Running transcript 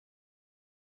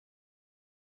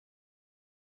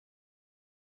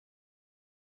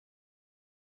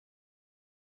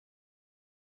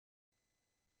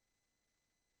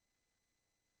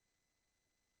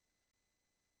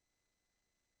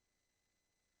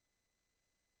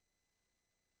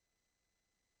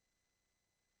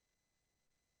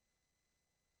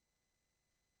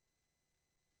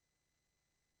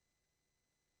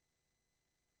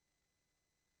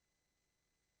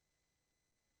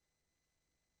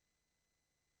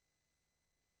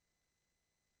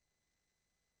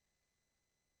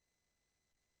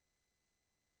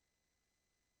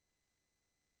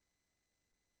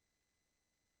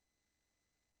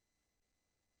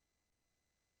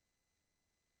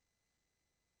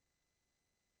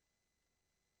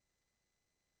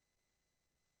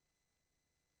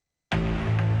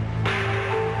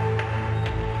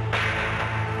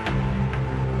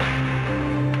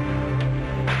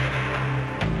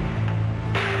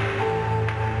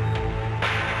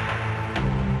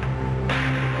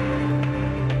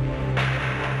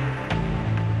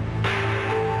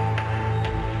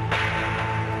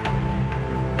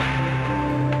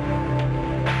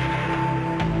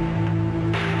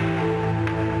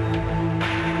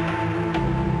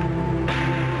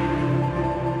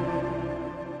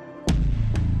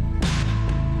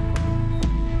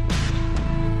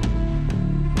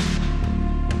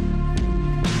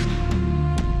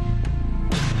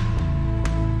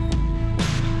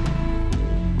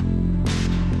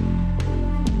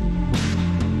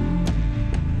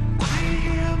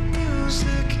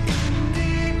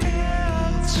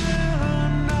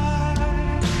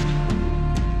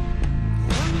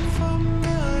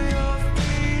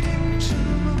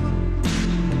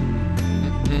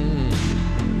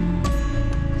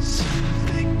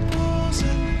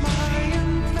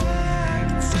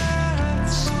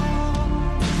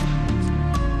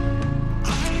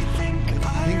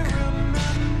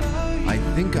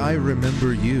think I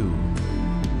remember you.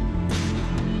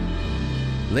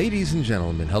 Ladies and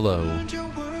gentlemen, hello.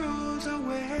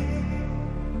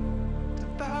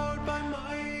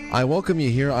 I welcome you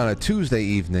here on a Tuesday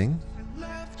evening.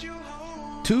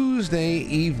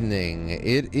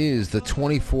 It is the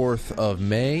 24th of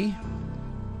May.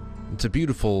 It's a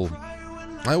beautiful,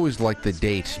 I always like the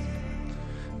date,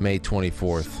 May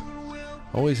 24th.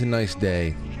 Always a nice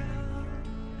day.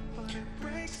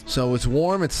 So it's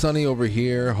warm, it's sunny over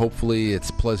here. Hopefully it's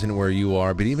pleasant where you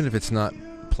are. But even if it's not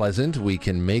pleasant, we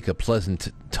can make a pleasant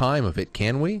time of it,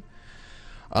 can we?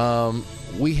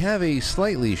 We have a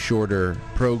slightly shorter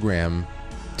program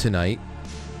tonight,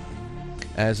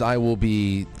 as I will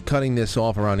be cutting this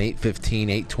off around 8:15,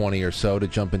 8:20 or so to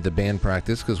jump into band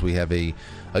practice, because we have a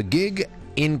gig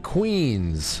in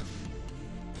Queens.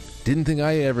 Didn't think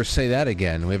I'd ever say that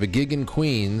again. We have a gig in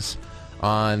Queens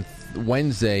on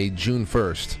Wednesday, June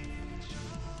 1st.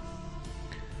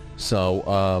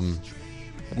 So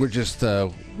we're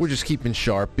just keeping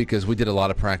sharp because we did a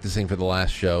lot of practicing for the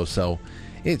last show, so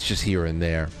it's just here and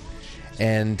there.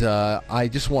 And I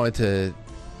just wanted to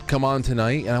come on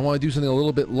tonight, and I want to do something a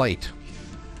little bit lighter.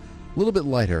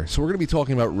 So we're going to be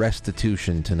talking about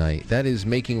restitution tonight. That is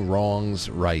making wrongs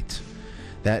right.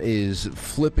 That is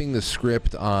flipping the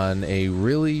script on a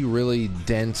really, really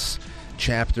dense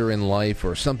chapter in life,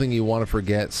 or something you want to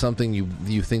forget, something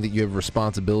you think that you have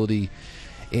responsibility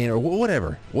in, or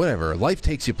whatever. Life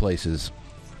takes you places.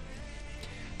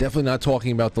 Definitely not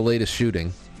talking about the latest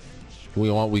shooting.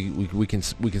 We can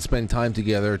spend time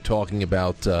together talking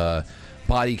about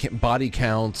body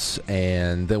counts,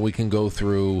 and then we can go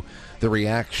through the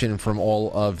reaction from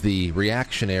all of the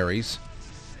reactionaries.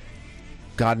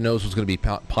 God knows what's going to be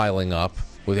piling up,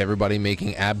 with everybody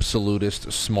making absolutist,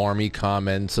 smarmy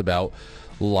comments about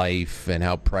life and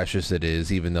how precious it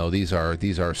is, even though these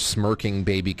are smirking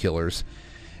baby killers.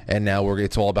 And now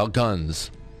it's all about guns.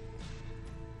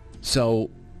 So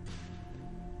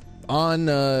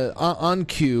on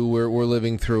cue, we're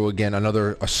living through again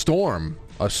a storm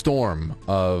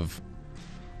of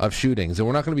shootings, and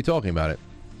we're not going to be talking about it.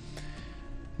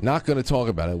 Not going to talk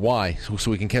about it. Why? So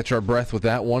we can catch our breath with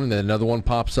that one, and then another one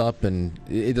pops up, and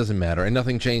it doesn't matter, and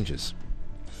nothing changes.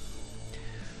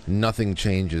 Nothing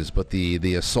changes, but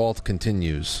the assault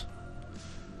continues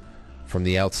from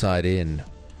the outside in.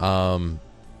 So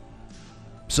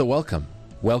welcome.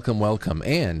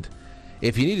 And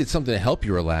if you needed something to help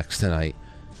you relax tonight,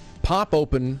 pop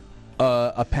open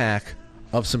a pack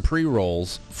of some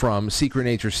pre-rolls from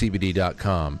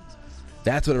secretnaturecbd.com.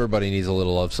 That's what everybody needs a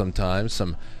little of sometimes.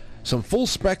 Some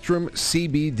full-spectrum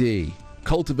CBD,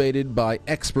 cultivated by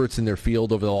experts in their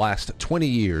field over the last 20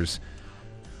 years.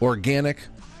 Organic,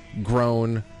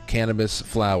 grown cannabis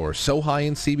flower. So high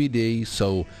in CBD,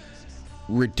 so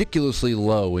ridiculously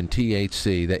low in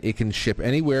THC that it can ship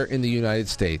anywhere in the United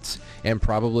States and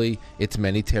probably its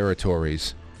many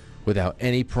territories without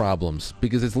any problems,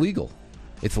 because it's legal.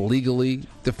 It's legally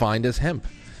defined as hemp.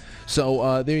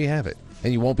 So there you have it.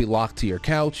 And you won't be locked to your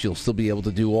couch. You'll still be able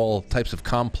to do all types of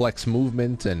complex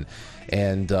movement and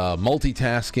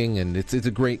multitasking, and it's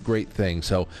a great thing.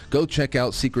 So go check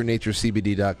out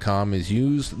secretnaturecbd.com.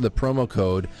 Use the promo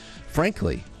code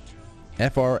Frankly,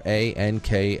 Frankly,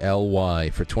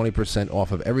 for 20%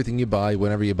 off of everything you buy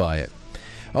whenever you buy it.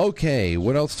 Okay,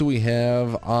 what else do we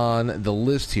have on the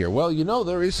list here? Well,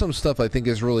 there is some stuff I think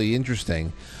is really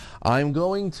interesting. I'm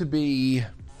going to be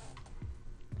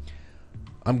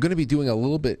doing a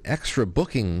little bit extra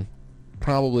booking,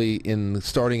 probably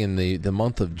starting in the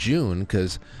month of June,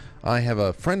 because I have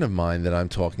a friend of mine that I'm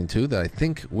talking to that I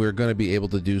think we're going to be able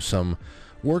to do some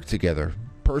work together.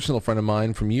 Personal friend of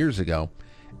mine from years ago,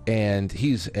 and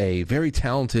he's a very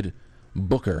talented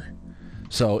booker.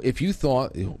 So if you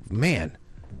thought, man,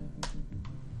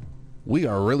 we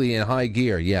are really in high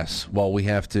gear, yes. Well, we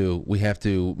have to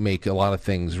make a lot of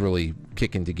things really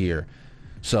kick into gear.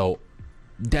 So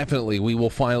definitely, we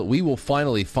will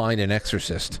finally find an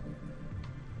exorcist.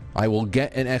 I will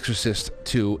get an exorcist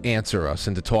to answer us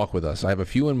and to talk with us. I have a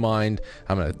few in mind.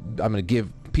 I'm gonna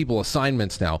give people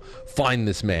assignments now. Find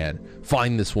this man.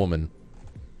 Find this woman.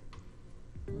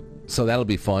 So that'll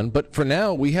be fun. But for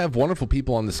now, we have wonderful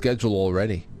people on the schedule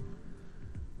already.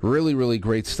 Really, really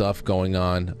great stuff going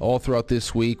on all throughout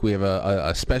this week. We have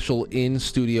a special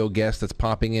in-studio guest that's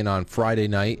popping in on Friday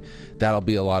night. That'll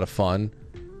be a lot of fun.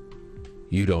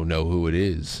 You don't know who it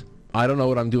is. I don't know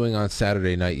what I'm doing on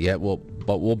Saturday night yet,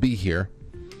 but we'll be here.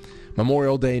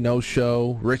 Memorial Day, no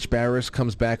show. Rich Barris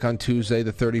comes back on Tuesday,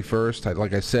 the 31st.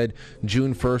 Like I said,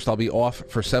 June 1st, I'll be off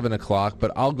for 7 o'clock, but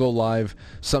I'll go live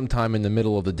sometime in the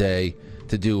middle of the day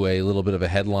to do a little bit of a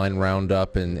headline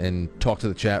roundup and talk to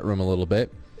the chat room a little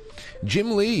bit.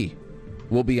 Jim Lee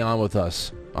will be on with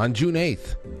us on June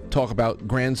 8th. Talk about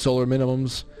grand solar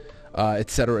minimums, et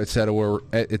cetera, et cetera,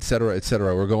 et cetera, et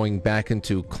cetera. We're going back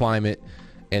into climate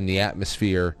and the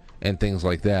atmosphere and things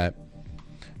like that.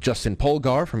 Justin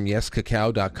Polgar from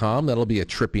yescacao.com. That'll be a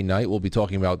trippy night. We'll be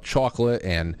talking about chocolate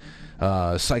and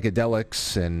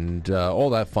psychedelics and all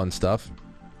that fun stuff.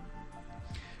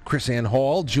 Chris Ann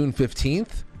Hall, June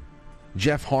 15th.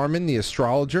 Jeff Harmon, the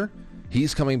astrologer,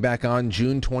 he's coming back on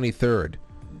June 23rd.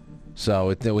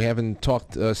 So we haven't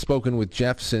spoken with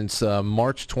Jeff since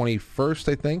March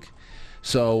 21st, I think.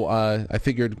 So I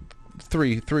figured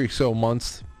three so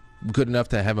months, good enough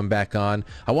to have him back on.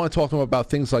 I want to talk to him about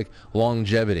things like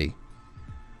longevity,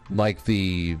 like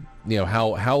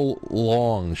how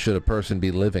long should a person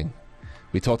be living.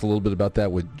 We talked a little bit about that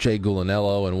with Jay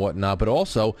Gulanello and whatnot, but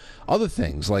also other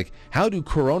things like how do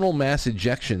coronal mass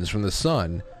ejections from the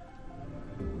sun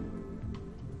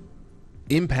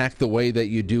impact the way that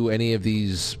you do any of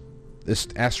these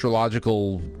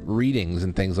astrological readings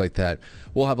and things like that.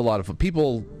 We'll have a lot of fun.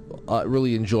 People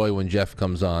really enjoy when Jeff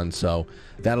comes on, so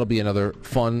that'll be another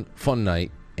fun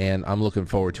night, and I'm looking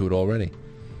forward to it already.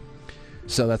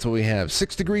 So that's what we have.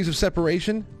 6 Degrees of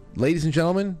Separation. Ladies and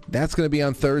gentlemen, that's going to be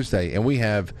on Thursday, and we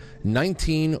have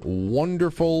 19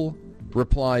 wonderful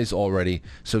replies already.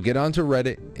 So get onto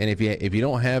Reddit, and if you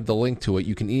don't have the link to it,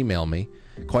 you can email me,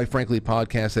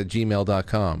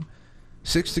 quitefranklypodcast@gmail.com.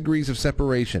 6 Degrees of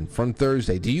Separation from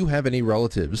Thursday. Do you have any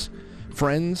relatives or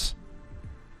friends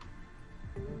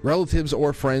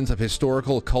of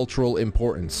historical, cultural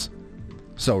importance?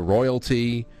 So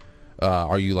royalty.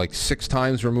 Are you like 6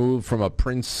 times removed from a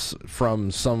prince from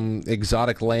some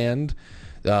exotic land?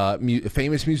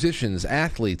 Famous musicians,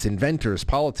 athletes, inventors,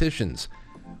 politicians,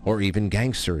 or even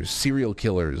gangsters, serial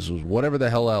killers, whatever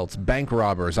the hell else, bank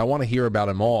robbers. I want to hear about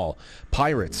them all.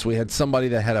 Pirates. We had somebody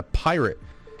that had a pirate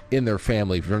in their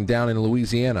family from down in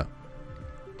Louisiana.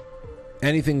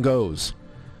 Anything goes.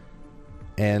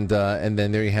 And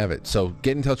then there you have it. So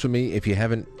get in touch with me if you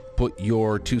haven't put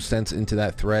your 2 cents into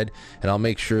that thread, and I'll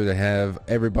make sure to have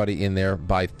everybody in there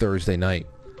by Thursday night.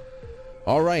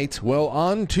 All right, well,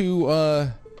 on to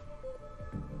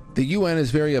the UN is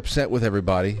very upset with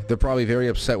everybody. They're probably very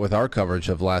upset with our coverage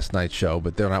of last night's show,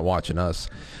 but they're not watching us.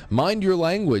 Mind your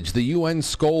language. The UN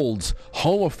scolds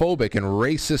homophobic and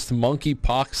racist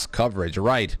monkeypox coverage.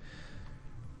 Right.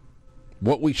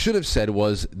 What we should have said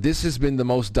was, this has been the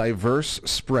most diverse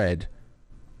spread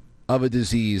of a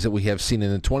disease that we have seen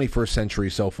in the 21st century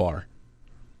so far.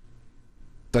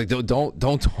 Like,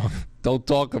 don't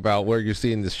talk about where you're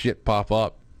seeing this shit pop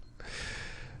up.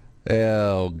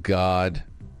 Oh God.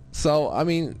 So I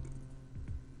mean,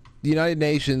 the United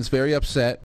Nations very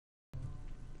upset.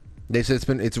 They said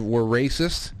we're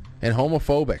racist and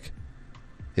homophobic.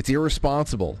 It's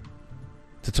irresponsible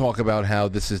to talk about how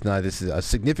this is a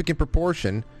significant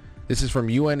proportion. This is from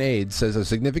UNAIDS, says a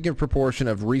significant proportion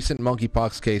of recent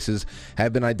monkeypox cases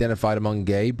have been identified among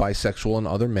gay, bisexual, and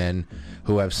other men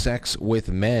who have sex with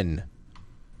men,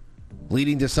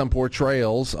 leading to some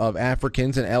portrayals of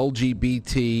Africans and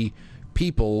LGBT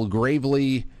people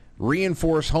gravely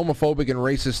reinforce homophobic and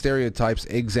racist stereotypes,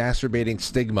 exacerbating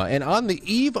stigma. And on the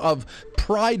eve of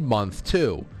Pride Month,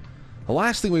 too, the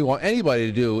last thing we want anybody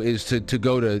to do is to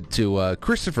go to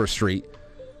Christopher Street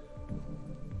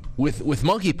with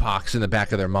monkeypox in the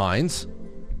back of their minds.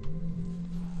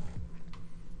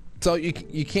 So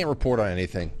you can't report on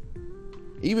anything.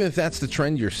 Even if that's the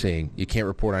trend you're seeing, you can't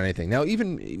report on anything. Now,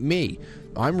 even me,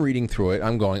 I'm reading through it.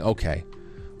 I'm going, okay,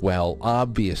 well,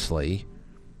 obviously,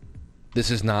 this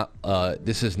is not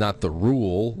the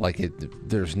rule. Like,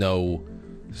 there's no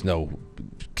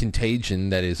contagion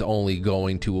that is only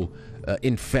going to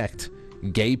infect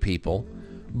gay people,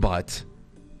 but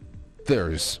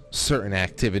there's certain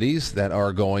activities that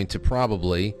are going to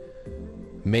probably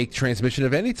make transmission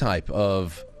of any type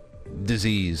of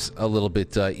disease a little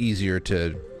bit easier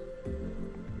to,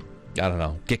 I don't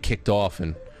know, get kicked off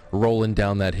and rolling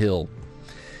down that hill.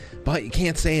 But you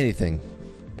can't say anything.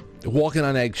 Walking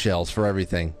on eggshells for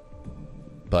everything.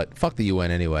 But fuck the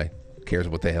UN anyway. Who cares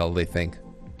what the hell they think?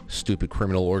 Stupid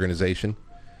criminal organization.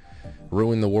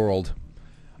 Ruin the world.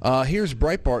 Here's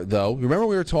Breitbart, though. Remember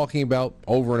we were talking about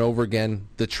over and over again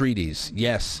the treaties.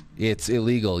 Yes, it's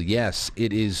illegal. Yes,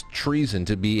 it is treason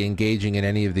to be engaging in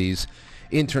any of these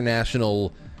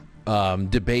international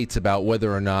debates about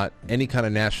whether or not any kind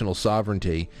of national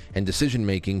sovereignty and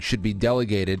decision-making should be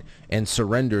delegated and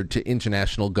surrendered to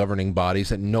international governing bodies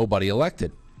that nobody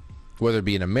elected. Whether it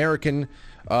be an American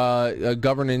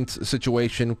governance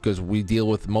situation, because we deal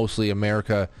with mostly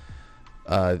America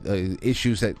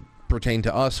issues that pertain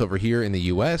to us over here in the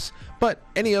U.S., but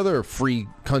any other free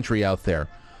country out there.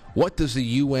 What does the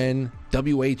UN,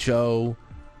 WHO,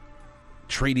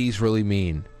 treaties really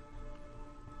mean?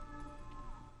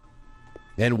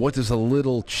 And what does a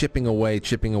little chipping away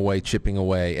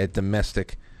at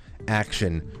domestic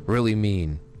action really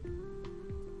mean?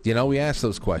 You know, we ask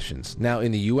those questions. Now,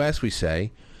 in the U.S., we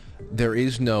say there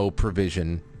is no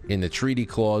provision in the treaty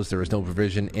clause, there is no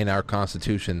provision in our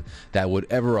Constitution that would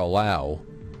ever allow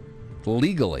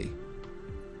legally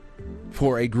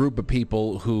for a group of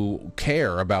people who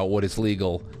care about what is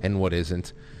legal and what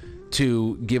isn't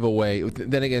to give away.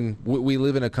 Then again, we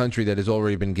live in a country that has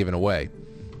already been given away.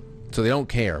 So they don't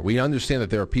care. We understand that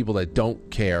there are people that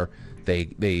don't care.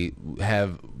 They've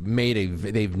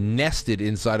nested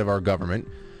inside of our government.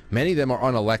 Many of them are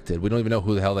unelected. We don't even know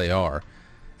who the hell they are.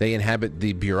 They inhabit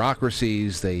the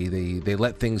bureaucracies. They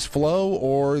let things flow,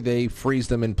 or they freeze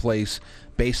them in place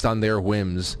based on their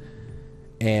whims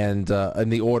and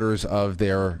the orders of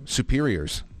their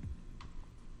superiors.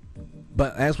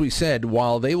 But as we said,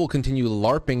 while they will continue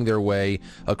LARPing their way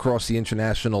across the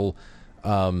international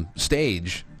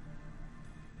stage,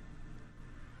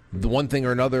 the one thing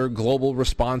or another, global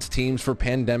response teams for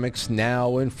pandemics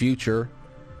now and future,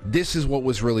 this is what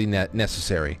was really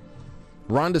necessary.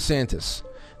 Ron DeSantis,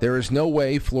 there is no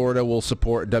way Florida will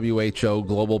support WHO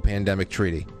global pandemic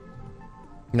treaty.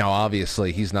 Now,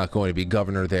 obviously, he's not going to be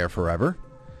governor there forever.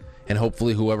 And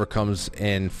hopefully whoever comes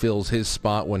and fills his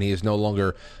spot when he is no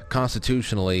longer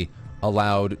constitutionally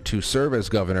allowed to serve as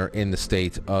governor in the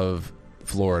state of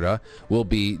Florida will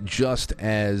be just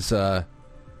as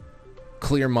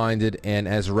clear-minded and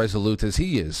as resolute as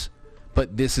he is.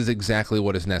 But this is exactly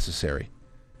what is necessary.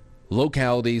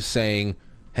 Localities saying,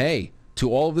 hey,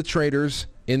 to all of the traitors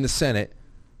in the Senate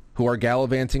who are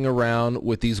gallivanting around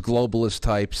with these globalist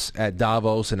types at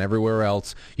Davos and everywhere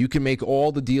else, you can make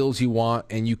all the deals you want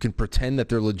and you can pretend that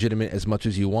they're legitimate as much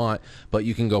as you want, but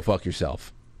you can go fuck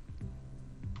yourself.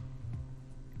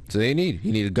 So you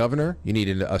need a governor, you need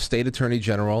a state attorney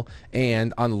general,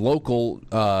 and on local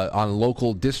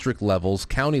district levels,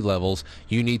 county levels,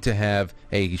 you need to have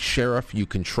a sheriff you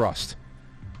can trust,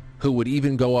 who would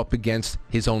even go up against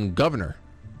his own governor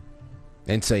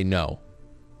and say no.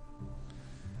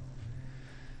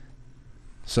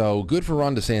 So good for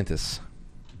Ron DeSantis.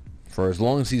 For as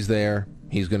long as he's there,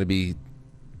 he's going to be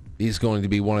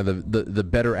one of the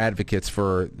better advocates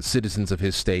for citizens of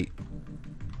his state.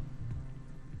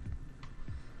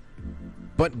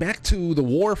 But back to the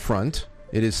war front.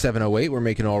 It is 7:08. We're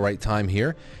making all right time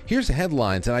here. Here's the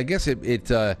headlines, and I guess it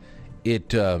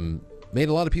made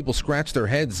a lot of people scratch their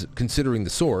heads considering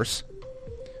the source.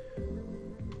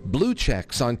 Blue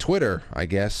checks on Twitter, I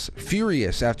guess,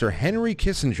 furious after Henry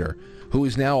Kissinger, who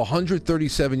is now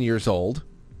 137 years old,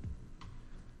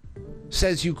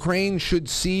 says Ukraine should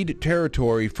cede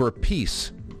territory for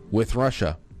peace with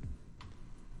Russia.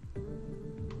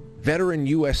 Veteran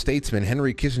U.S. statesman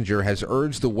Henry Kissinger has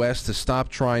urged the West to stop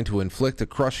trying to inflict a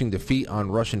crushing defeat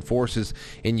on Russian forces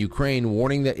in Ukraine,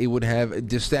 warning that it would have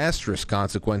disastrous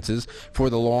consequences for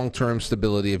the long-term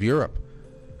stability of Europe.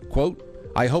 Quote,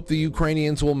 I hope the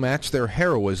Ukrainians will match their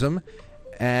heroism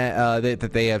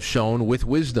that they have shown with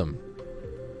wisdom.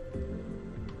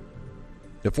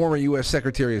 The former U.S.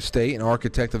 Secretary of State and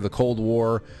architect of the Cold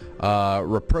War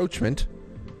rapprochement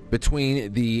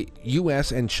between the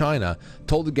U.S. and China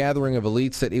told the gathering of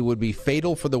elites that it would be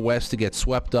fatal for the West to get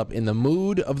swept up in the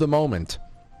mood of the moment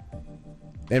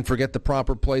and forget the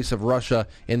proper place of Russia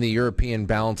in the European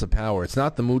balance of power. It's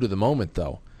not the mood of the moment,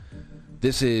 though.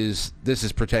 This is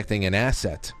protecting an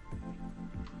asset.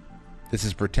 This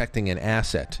is protecting an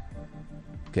asset.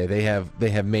 Okay, they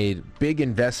have made big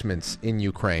investments in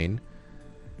Ukraine,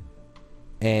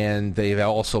 and they've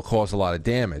also caused a lot of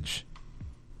damage.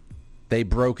 They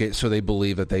broke it, so they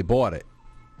believe that they bought it.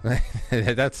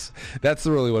 That's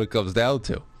really what it comes down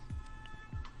to.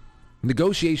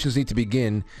 Negotiations need to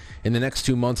begin in the next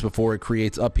 2 months before it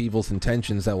creates upheavals and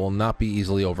tensions that will not be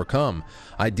easily overcome.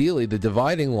 Ideally, the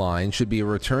dividing line should be a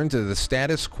return to the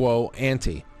status quo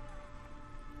ante.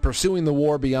 Pursuing the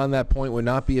war beyond that point would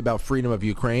not be about freedom of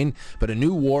Ukraine, but a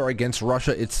new war against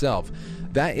Russia itself.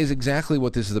 That is exactly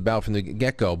what this is about from the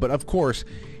get-go. But of course,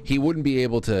 he wouldn't be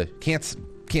able to, can't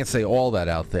say all that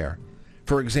out there.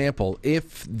 For example,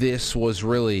 if this was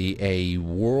really a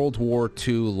World War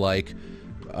II-like,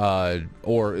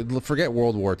 or forget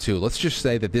World War II, let's just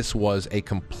say that this was a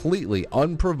completely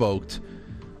unprovoked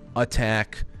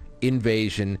attack,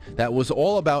 invasion, that was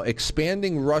all about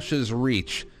expanding Russia's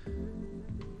reach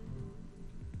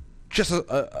just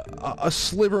a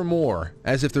sliver more,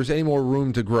 as if there's any more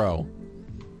room to grow.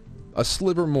 A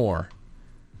sliver more.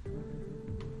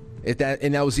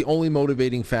 And that was the only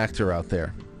motivating factor out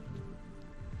there.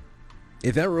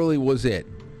 If that really was it,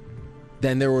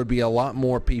 then there would be a lot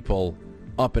more people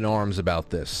up in arms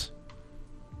about this.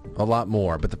 A lot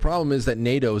more. But the problem is that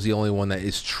NATO is the only one that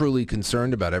is truly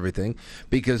concerned about everything,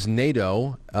 because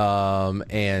NATO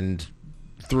and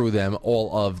through them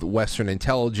all of the Western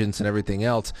intelligence and everything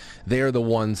else, they're the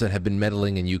ones that have been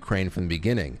meddling in Ukraine from the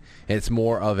beginning. And it's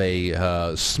more of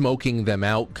a smoking them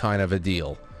out kind of a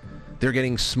deal. They're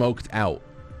getting smoked out.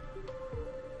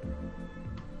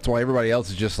 That's why everybody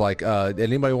else is just like,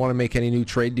 anybody want to make any new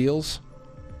trade deals?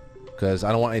 Because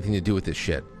I don't want anything to do with this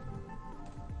shit.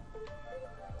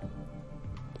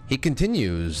 He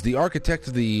continues, the architect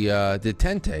of the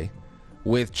Detente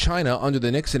with China under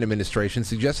the Nixon administration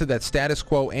suggested that status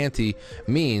quo ante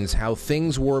means how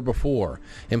things were before,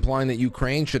 implying that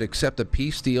Ukraine should accept a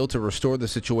peace deal to restore the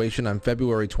situation on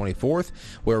February 24th,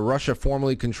 where Russia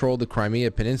formally controlled the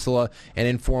Crimea Peninsula and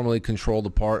informally controlled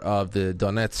a part of the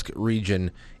Donetsk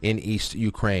region in East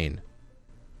Ukraine.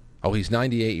 Oh, he's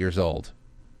 98 years old.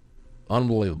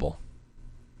 Unbelievable.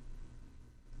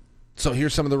 So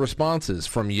here's some of the responses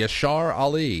from Yashar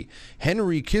Ali.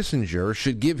 Henry Kissinger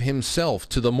should give himself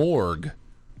to the morgue.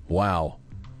 Wow.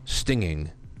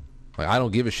 Stinging. Like, I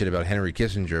don't give a shit about Henry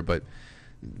Kissinger, but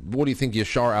what do you think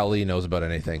Yashar Ali knows about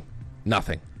anything?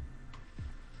 Nothing.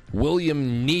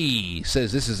 William Nee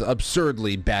says this is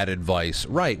absurdly bad advice.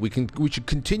 Right, we should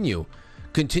continue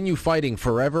fighting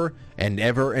forever and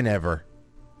ever and ever.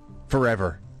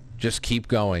 Forever. Just keep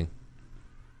going.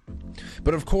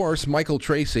 But of course, Michael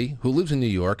Tracy, who lives in New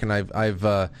York, and I've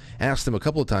asked him a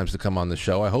couple of times to come on the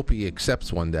show. I hope he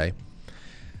accepts one day.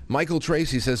 Michael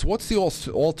Tracy says, what's the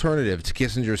alternative to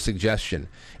Kissinger's suggestion,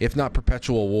 if not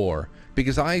perpetual war?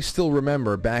 Because I still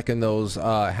remember back in those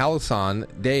Halcyon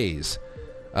days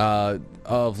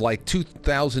of like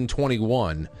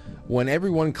 2021, when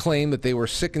everyone claimed that they were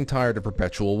sick and tired of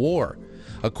perpetual war.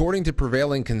 According to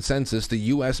prevailing consensus, the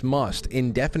U.S. must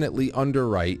indefinitely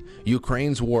underwrite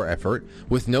Ukraine's war effort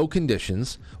with no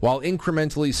conditions, while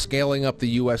incrementally scaling up the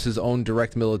U.S.'s own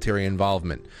direct military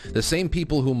involvement. The same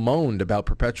people who moaned about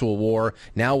perpetual war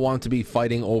now want to be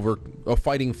fighting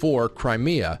for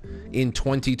Crimea in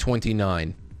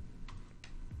 2029.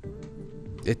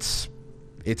 It's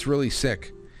really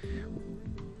sick.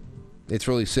 It's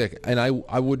really sick, and I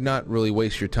would not really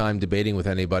waste your time debating with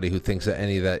anybody who thinks that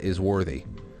any of that is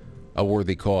a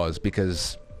worthy cause,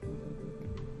 because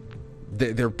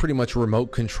they're pretty much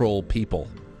remote control people.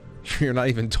 You're not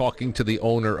even talking to the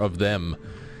owner of them.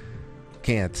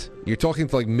 Can't. You're talking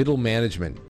to like middle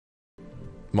management.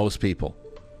 Most people.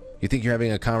 You think you're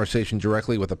having a conversation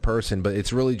directly with a person, but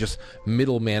it's really just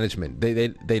middle management.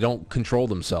 They don't control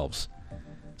themselves.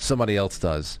 Somebody else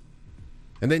does.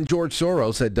 And then George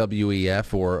Soros at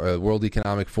WEF, or World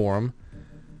Economic Forum.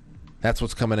 That's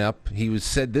what's coming up. He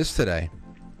said this today.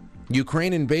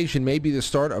 Ukraine invasion may be the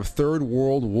start of Third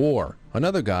World War.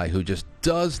 Another guy who just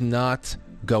does not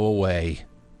go away.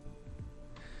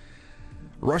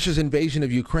 Russia's invasion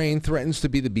of Ukraine threatens to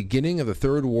be the beginning of the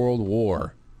Third World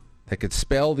War that could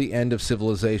spell the end of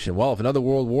civilization. Well, if another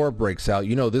world war breaks out,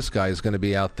 you know this guy is going to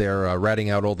be out there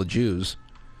ratting out all the Jews.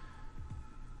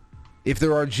 If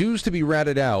there are Jews to be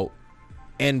ratted out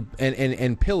and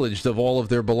pillaged of all of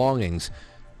their belongings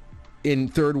in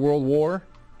Third World War,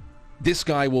 this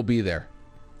guy will be there.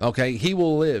 Okay? He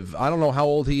will live. I don't know how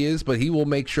old he is, but he will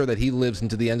make sure that he lives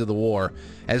into the end of the war.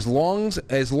 As long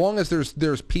as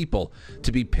there's people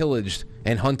to be pillaged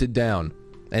and hunted down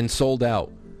and sold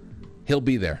out, he'll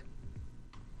be there.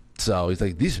 So he's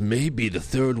like, this may be the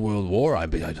Third World War. I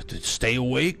stay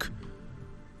awake.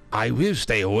 I will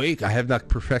stay awake. I have not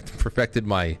perfected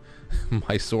my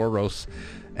Soros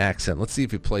accent. Let's see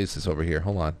if he plays this over here.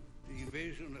 Hold on. The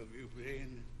invasion of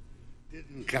Ukraine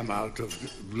didn't come out of the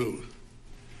blue.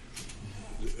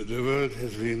 The world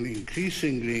has been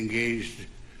increasingly engaged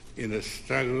in a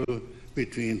struggle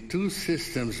between two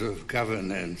systems of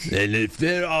governance. And if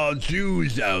there are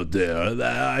Jews out there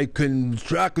that I can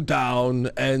track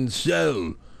down and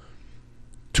sell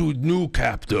to new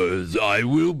captors, I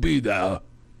will be there.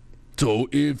 So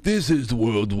if this is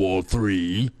World War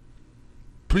III,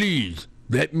 please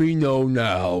let me know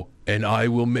now, and I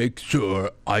will make sure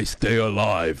I stay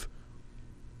alive.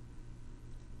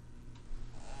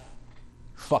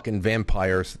 Fucking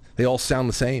vampires. They all sound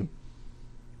the same.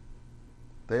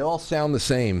 They all sound the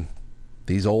same.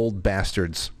 These old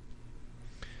bastards.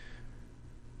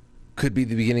 Could be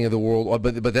the beginning of the world,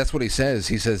 but that's what he says.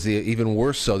 He says even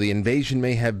worse so. The invasion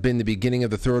may have been the beginning of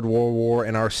the Third World War,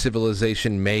 and our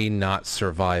civilization may not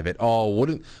survive it. Oh,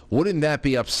 wouldn't that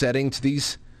be upsetting to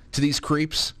these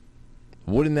creeps?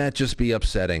 Wouldn't that just be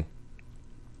upsetting?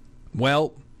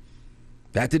 Well,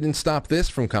 that didn't stop this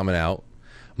from coming out.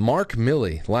 Mark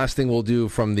Milley, last thing we'll do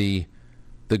from the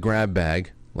grab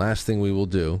bag, last thing we will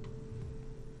do.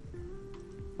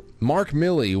 Mark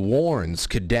Milley warns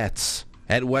cadets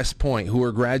at West Point who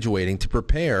are graduating to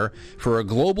prepare for a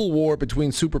global war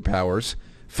between superpowers,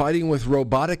 fighting with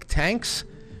robotic tanks,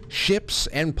 ships,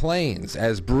 and planes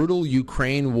as brutal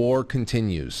Ukraine war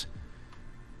continues.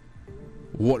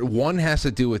 What one has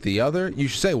to do with the other? You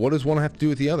should say, what does one have to do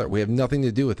with the other? We have nothing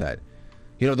to do with that.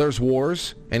 You know, there's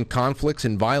wars and conflicts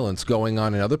and violence going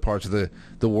on in other parts of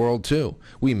the world, too.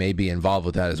 We may be involved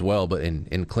with that as well, but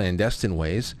in clandestine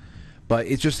ways. But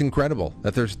it's just incredible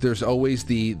that there's always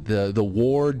the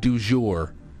war du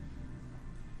jour.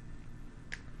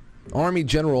 Army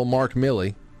General Mark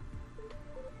Milley,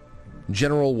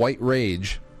 General White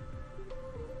Rage,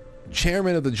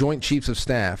 Chairman of the Joint Chiefs of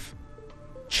Staff,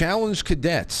 challenged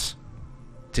cadets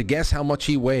to guess how much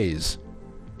he weighs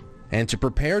and to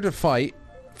prepare to fight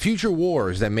future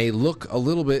wars that may look a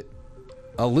little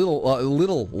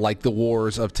like the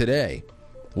wars of today.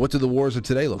 What do the wars of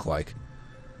today look like?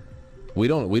 We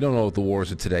don't know what the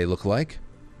wars of today look like.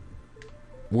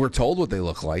 We're told what they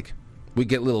look like. We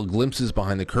get little glimpses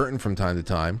behind the curtain from time to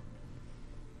time.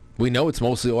 We know it's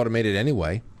mostly automated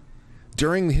anyway.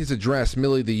 During his address,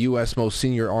 Milley, the U.S. most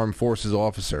senior armed forces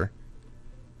officer,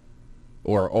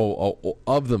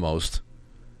 of the most,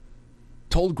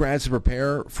 told grads to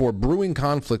prepare for brewing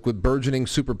conflict with burgeoning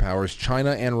superpowers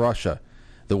China and Russia.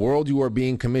 The world you are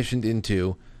being commissioned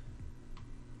into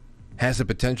has the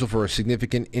potential for a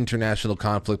significant international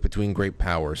conflict between great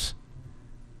powers.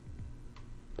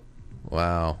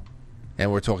 Wow.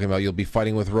 And we're talking about you'll be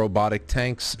fighting with robotic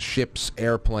tanks, ships,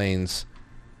 airplanes.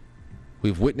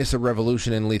 We've witnessed a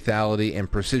revolution in lethality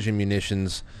and precision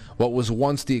munitions. What was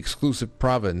once the exclusive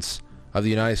province of the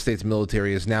United States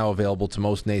military is now available to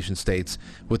most nation states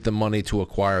with the money to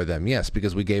acquire them. Yes,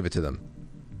 because we gave it to them.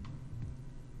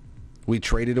 We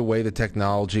traded away the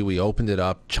technology. We opened it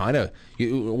up. China,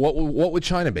 what would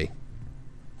China be?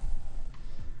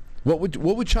 What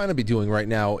would China be doing right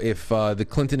now if the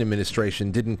Clinton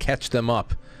administration didn't catch them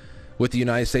up with the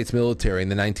United States military in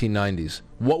the 1990s?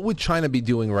 What would China be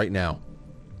doing right now?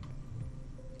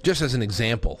 Just as an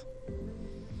example.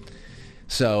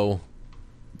 So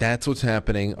that's what's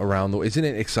happening around the... Isn't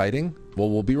it exciting?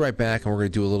 Well, we'll be right back, and we're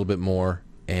going to do a little bit more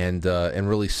and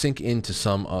really sink into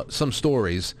some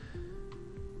stories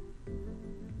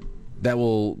that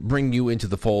will bring you into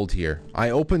the fold here.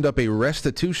 I opened up a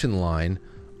restitution line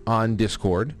on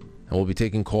Discord, and we'll be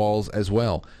taking calls as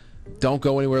well. Don't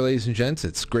go anywhere, ladies and gents.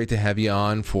 It's great to have you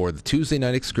on for the Tuesday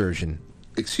night excursion.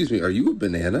 Excuse me, are you a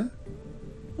banana?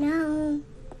 No.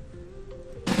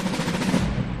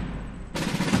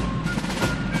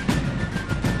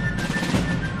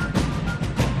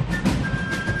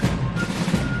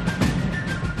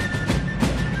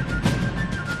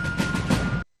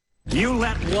 You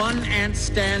let one ant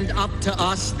stand up to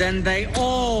us, then they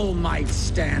all might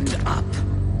stand up.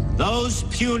 Those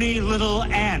puny little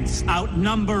ants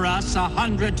outnumber us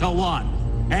 100 to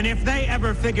 1. And if they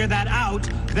ever figure that out,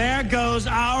 there goes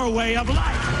our way of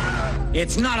life.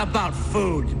 It's not about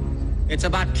food. It's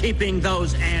about keeping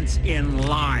those ants in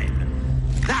line.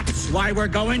 That's why we're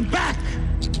going back.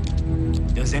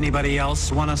 Does anybody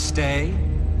else want to stay?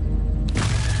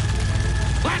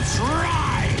 Let's ride!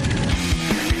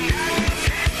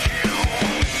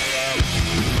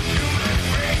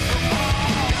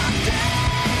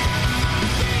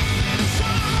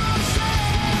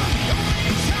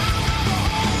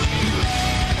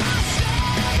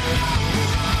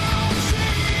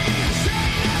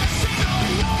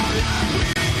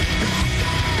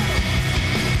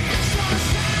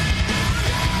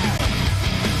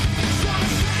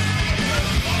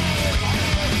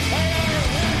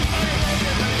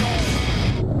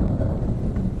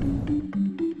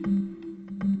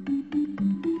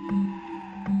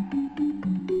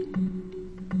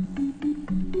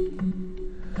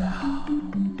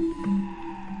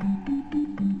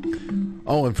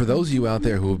 Oh, and for those of you out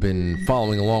there who have been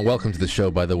following along, welcome to the show,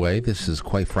 by the way. This is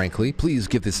Quite Frankly. Please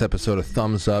give this episode a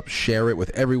thumbs up, share it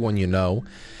with everyone you know,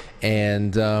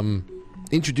 and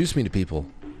introduce me to people.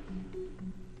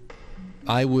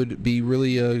 I would be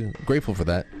really grateful for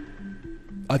that.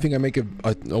 I think I make a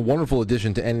wonderful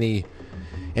addition to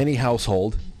any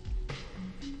household.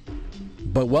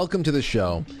 But welcome to the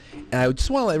show. And I just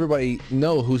want to let everybody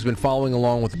know who's been following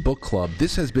along with the book club.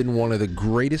 This has been one of the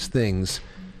greatest things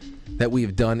that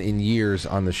we've done in years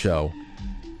on the show,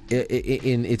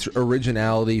 in its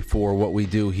originality for what we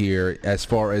do here, as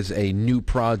far as a new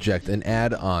project, an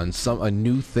add-on, a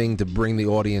new thing to bring the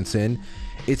audience in,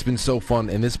 it's been so fun,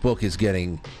 and this book is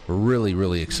getting really,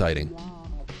 really exciting.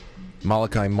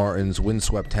 Malachi Martin's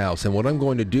Windswept House. And what I'm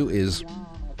going to do is,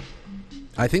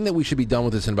 I think that we should be done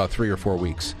with this in about 3 or 4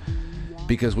 weeks,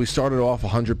 because we started off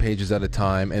 100 pages at a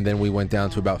time, and then we went down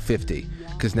to about 50,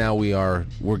 because now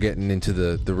we're getting into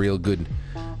the real good,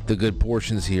 the good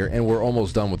portions here, and we're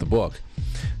almost done with the book.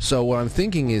 So what I'm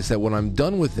thinking is that when I'm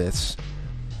done with this,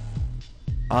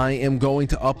 I am going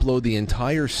to upload the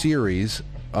entire series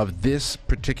of this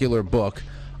particular book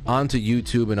onto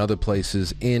YouTube and other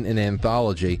places in an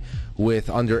anthology, with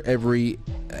under every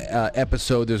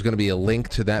episode there's going to be a link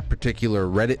to that particular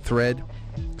Reddit thread,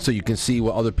 so you can see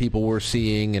what other people were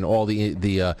seeing and all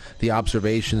the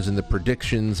observations and the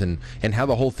predictions and how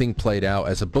the whole thing played out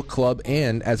as a book club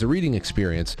and as a reading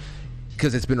experience,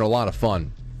 because it's been a lot of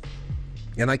fun.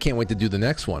 And I can't wait to do the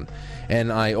next one.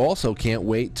 And I also can't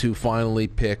wait to finally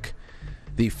pick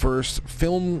the first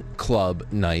film club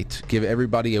night, give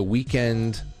everybody a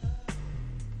weekend.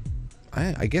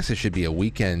 I guess it should be a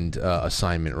weekend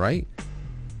assignment, right?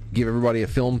 Give everybody a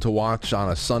film to watch on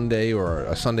a Sunday or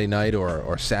a Sunday night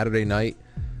or Saturday night,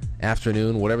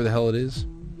 afternoon, whatever the hell it is.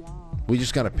 We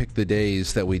just got to pick the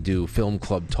days that we do film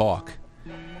club talk.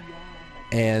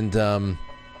 And,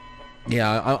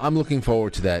 yeah, I'm looking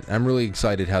forward to that. I'm really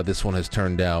excited how this one has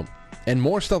turned out. And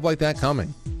more stuff like that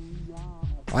coming.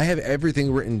 I have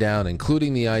everything written down,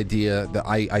 including the idea that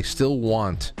I still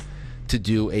want to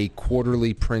do a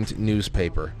quarterly print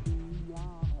newspaper.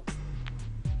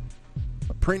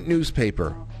 A print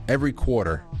newspaper every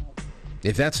quarter.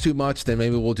 If that's too much, then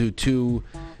maybe we'll do two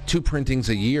printings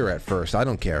a year at first. I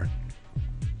don't care.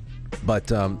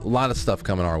 But a lot of stuff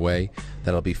coming our way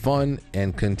that'll be fun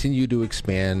and continue to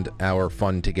expand our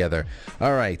fun together.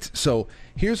 All right, so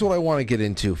here's what I want to get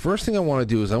into. First thing I want to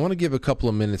do is I want to give a couple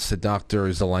of minutes to Dr.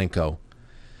 Zelenko.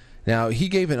 Now, he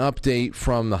gave an update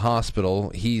from the hospital.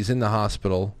 He's in the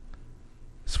hospital.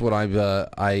 That's what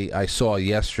I saw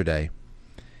yesterday.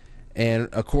 And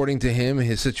according to him,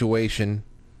 his situation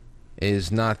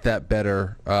is not that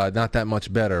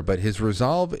much better, but his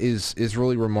resolve is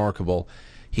really remarkable.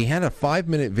 He had a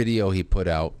 5-minute video he put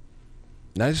out,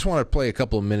 and I just want to play a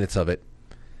couple of minutes of it,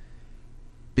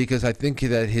 because I think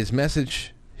that his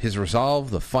message, his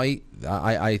resolve, the fight,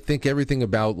 I think everything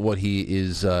about what he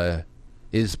is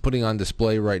putting on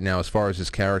display right now as far as his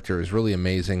character is really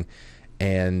amazing,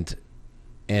 and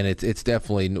it's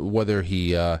definitely, whether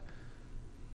he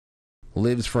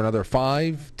lives for another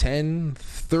 5, 10,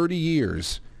 30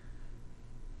 years,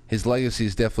 his legacy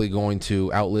is definitely going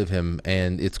to outlive him,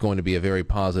 and it's going to be a very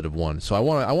positive one. So I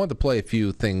want to play a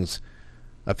few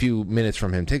minutes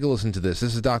from him. Take a listen to this.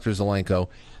 This is Dr. Zelenko.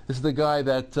 This is the guy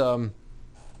that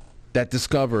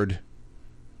discovered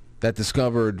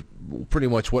pretty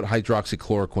much what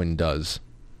hydroxychloroquine does,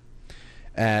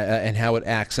 and how it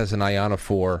acts as an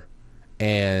ionophore,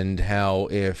 and how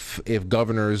if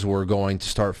governors were going to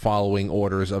start following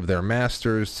orders of their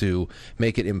masters to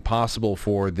make it impossible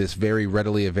for this very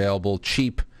readily available,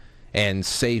 cheap, and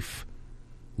safe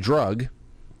drug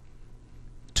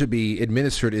to be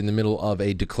administered in the middle of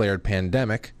a declared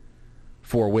pandemic,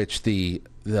 for which the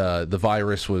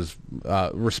virus was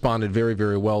responded very,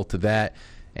 very well to that,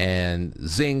 and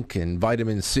zinc and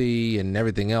vitamin C and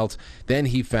everything else. Then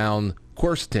he found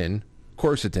quercetin.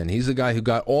 He's the guy who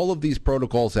got all of these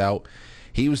protocols out.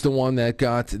 He was the one that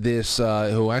got this,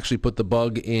 who actually put the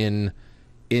bug in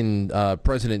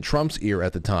President Trump's ear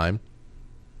at the time.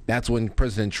 That's when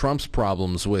President Trump's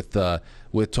problems with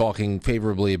talking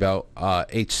favorably about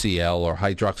HCl or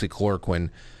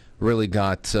hydroxychloroquine really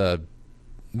got to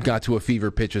a fever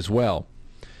pitch as well.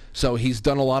 So he's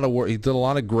done a lot of work. He's done a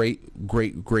lot of great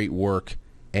work.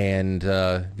 And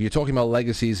if you're talking about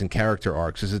legacies and character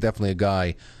arcs, this is definitely a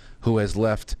guy who has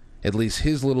left at least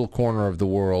his little corner of the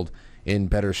world in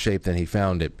better shape than he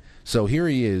found it. So here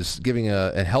he is giving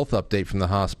a health update from the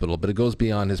hospital, but it goes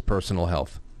beyond his personal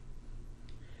health.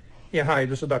 Yeah, hi,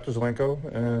 this is Dr. Zelenko,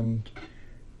 and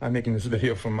I'm making this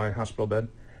video from my hospital bed.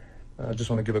 I just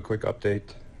want to give a quick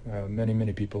update.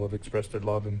 Many people have expressed their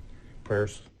love and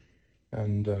prayers,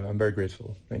 and I'm very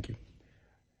grateful. Thank you.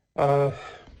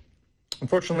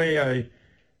 Unfortunately, I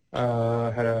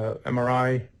had a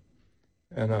MRI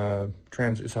and a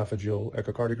transesophageal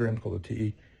echocardiogram called a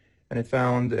TE, and it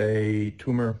found a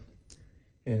tumor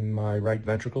in my right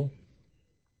ventricle.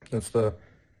 That's the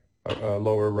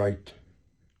lower right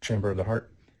chamber of the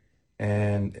heart,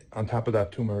 and on top of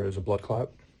that tumor is a blood clot.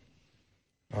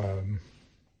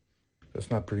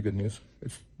 That's not pretty good news.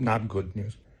 It's not good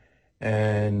news.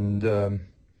 And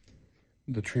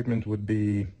the treatment would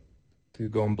be to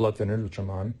go on blood thinners, which I'm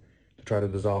on, to try to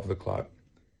dissolve the clot.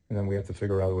 And then we have to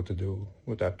figure out what to do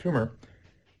with that tumor.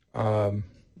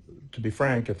 To be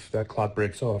frank, if that clot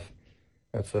breaks off,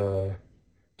 that's a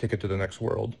ticket to the next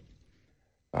world.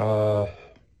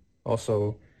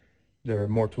 Also, there are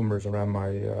more tumors around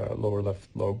my lower left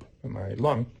lobe in my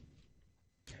lung.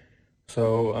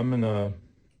 So I'm in a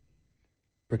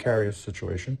precarious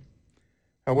situation.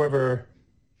 However,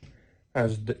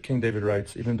 as King David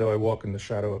writes, even though I walk in the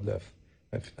shadow of death,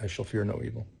 I shall fear no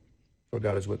evil, for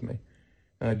God is with me.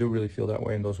 And I do really feel that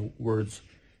way, and those words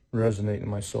resonate in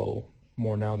my soul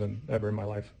more now than ever in my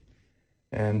life.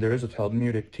 And there is a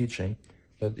Talmudic teaching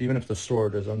that even if the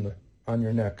sword is on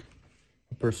your neck,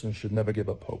 a person should never give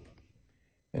up hope.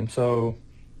 And so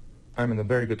I'm in a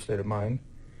very good state of mind,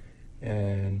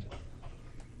 and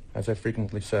as I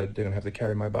frequently said, they're going to have to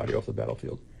carry my body off the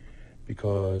battlefield,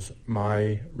 because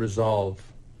my resolve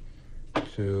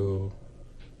to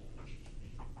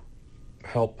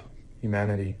help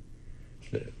humanity,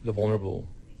 the vulnerable,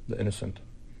 the innocent,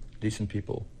 decent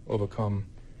people, overcome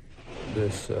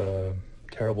this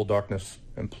terrible darkness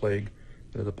and plague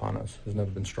that is upon us has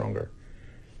never been stronger.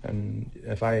 And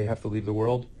if I have to leave the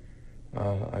world,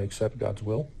 I accept God's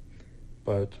will,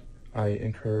 but I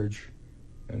encourage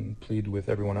and plead with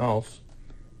everyone else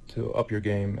to up your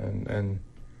game and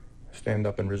stand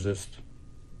up and resist.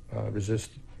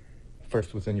 Resist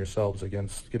first within yourselves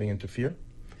against giving into fear,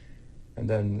 and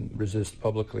then resist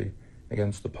publicly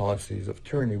against the policies of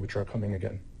tyranny which are coming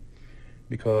again.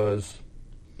 Because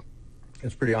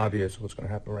it's pretty obvious what's going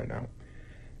to happen right now.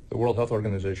 The World Health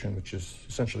Organization, which is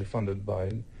essentially funded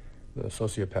by the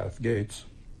sociopath Gates,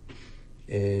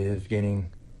 is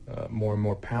gaining more and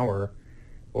more power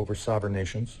over sovereign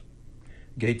nations.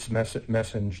 Gates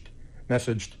messaged, I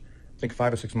think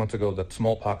 5 or 6 months ago, that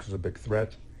smallpox is a big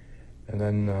threat, and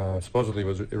then supposedly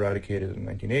was eradicated in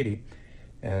 1980,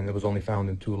 and it was only found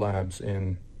in 2 labs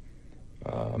in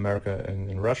America and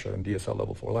in Russia, in DSL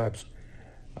level 4 labs,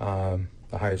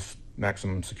 the highest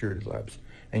maximum security labs.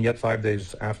 And yet 5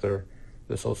 days after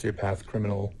the sociopath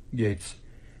criminal Gates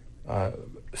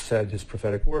said his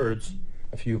prophetic words,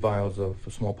 a few vials of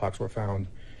smallpox were found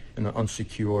in an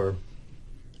unsecure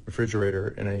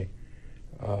refrigerator in a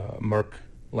Merck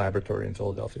laboratory in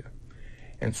Philadelphia.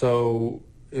 And so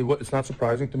it's not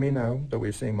surprising to me now that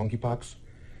we're seeing monkeypox.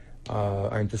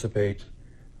 I anticipate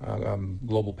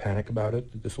global panic about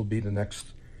it. This will be the next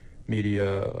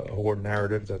media horde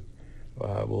narrative that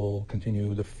will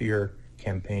continue the fear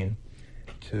campaign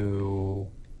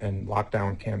and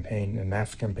lockdown campaign and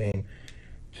mask campaign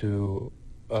to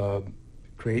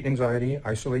create anxiety,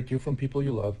 isolate you from people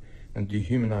you love, and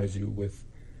dehumanize you with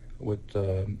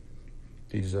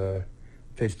these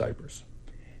face diapers.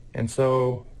 And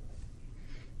so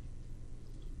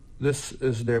this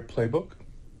is their playbook,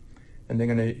 and they're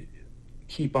going to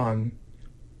keep on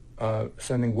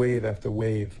sending wave after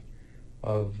wave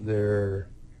of their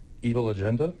evil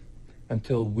agenda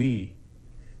until we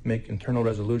make internal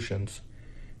resolutions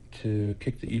to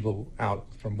kick the evil out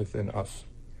from within us.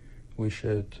 We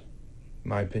should, in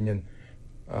my opinion,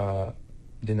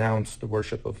 denounce the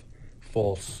worship of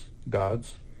false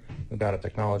gods, the god of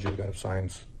technology, the god of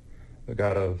science, the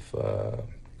god of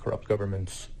corrupt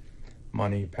governments,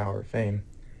 money, power, fame,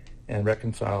 and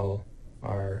reconcile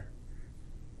our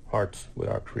hearts with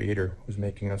our Creator, who's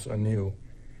making us anew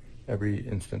every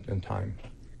instant in time.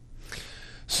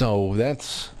 So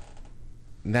that's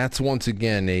once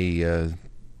again a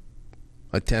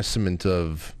testament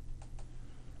of,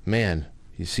 man,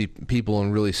 you see people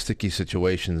in really sticky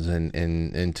situations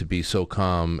and to be so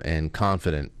calm and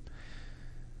confident.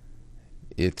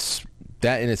 It's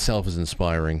that in itself is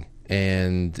inspiring,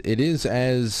 and it is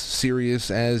as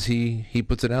serious as he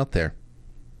puts it out there.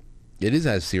 It is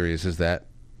as serious as that.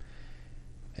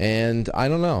 And I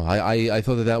don't know. I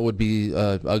thought that would be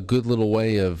a good little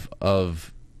way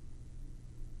of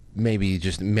maybe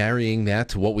just marrying that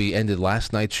to what we ended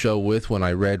last night's show with, when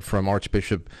I read from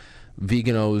Archbishop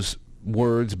Vigano's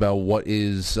words about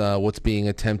what's being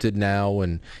attempted now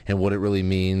and what it really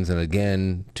means, and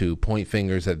again to point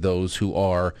fingers at those who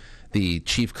are the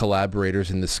chief collaborators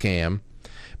in the scam.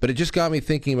 But it just got me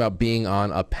thinking about being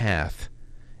on a path,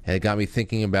 and it got me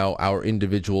thinking about our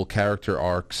individual character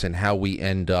arcs and how we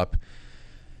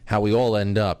all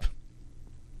end up.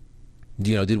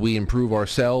 You know, did we improve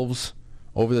ourselves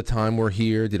over the time we're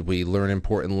here? Did we learn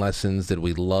important lessons? Did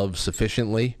we love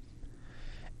sufficiently?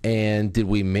 And did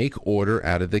we make order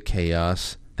out of the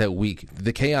chaos that we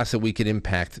could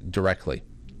impact directly?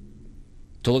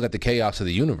 To look at the chaos of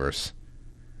the universe,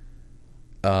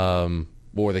 or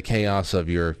the chaos of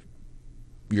your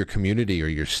community or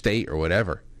your state or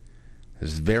whatever,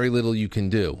 there's very little you can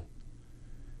do.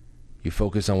 You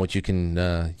focus on what you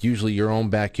can. Usually, your own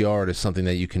backyard is something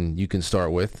that you can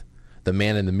start with. The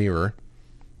man in the mirror.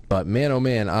 But man, oh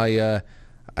man, I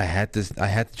had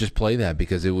to just play that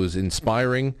because it was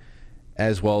inspiring,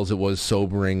 as well as it was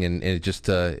sobering, and it just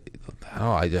I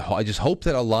just hope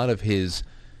that a lot of his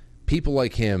people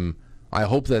like him. I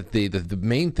hope that the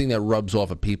main thing that rubs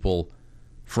off of people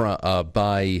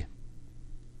by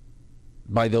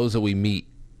those that we meet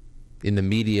in the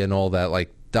media and all that,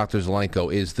 like Dr.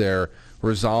 Zelenko, is their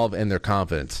resolve and their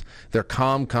confidence, their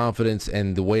calm confidence,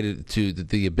 and the way to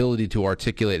the ability to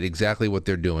articulate exactly what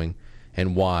they're doing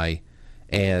and why,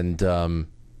 and who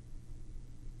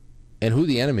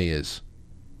the enemy is.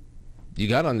 You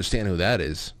got to understand who that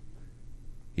is.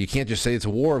 You can't just say it's a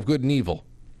war of good and evil,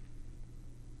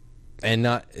 and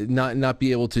not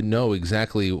be able to know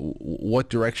exactly what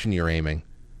direction you're aiming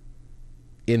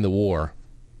in the war.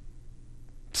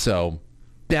 So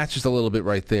that's just a little bit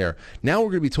right there. Now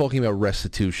we're going to be talking about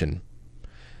restitution.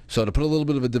 So to put a little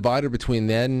bit of a divider between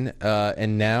then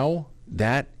and now,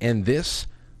 that and this,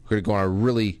 we're going to go on a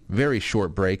really very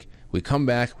short break. We come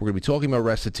back, we're going to be talking about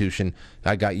restitution.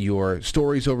 I got your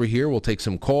stories over here. We'll take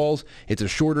some calls. It's a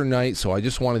shorter night, so I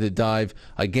just wanted to dive,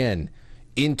 again,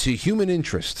 into human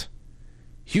interest.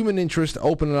 Human interest,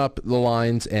 open up the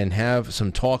lines and have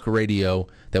some talk radio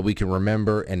that we can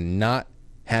remember and not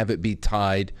have it be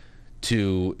tied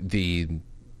to the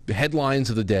headlines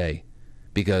of the day,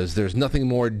 because there's nothing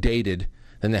more dated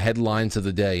than the headlines of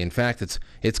the day. In fact,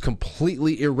 it's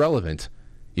completely irrelevant,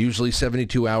 usually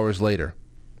 72 hours later.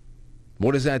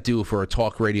 What does that do for a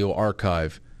talk radio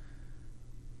archive?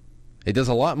 It does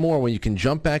a lot more when you can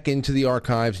jump back into the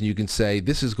archives and you can say,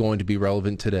 this is going to be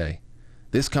relevant today.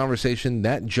 This conversation,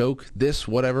 that joke, this,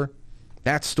 whatever,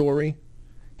 that story,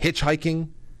 hitchhiking,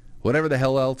 whatever the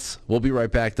hell else. We'll be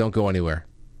right back. Don't go anywhere.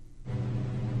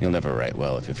 You'll never write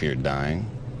well if you fear dying.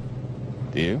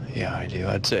 Do you? Yeah, I do.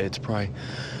 I'd say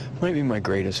might be my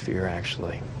greatest fear,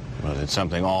 actually. Well, it's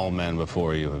something all men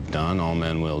before you have done, all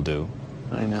men will do.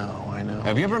 I know.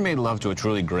 Have you ever made love to a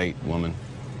truly great woman?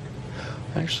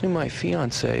 Actually, my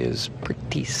fiancée is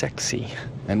pretty sexy.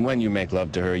 And when you make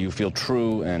love to her, you feel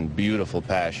true and beautiful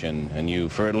passion, and you,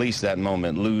 for at least that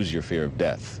moment, lose your fear of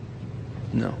death.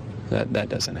 No, that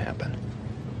doesn't happen.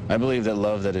 I believe that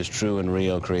love that is true and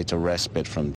real creates a respite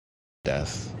from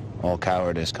death. All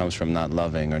cowardice comes from not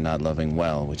loving or not loving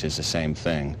well, which is the same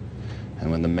thing. And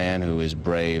when the man who is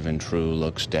brave and true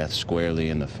looks death squarely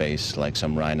in the face, like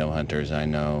some rhino hunters I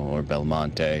know, or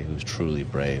Belmonte, who's truly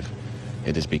brave,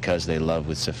 it is because they love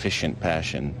with sufficient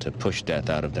passion to push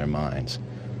death out of their minds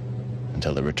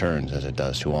until it returns as it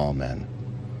does to all men.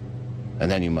 And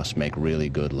then you must make really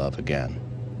good love again.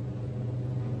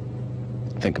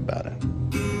 Think about it.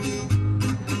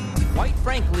 Quite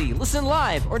frankly, listen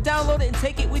live or download it and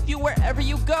take it with you wherever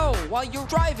you go while you're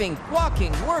driving,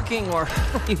 walking, working, or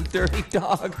you dirty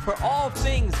dog. For all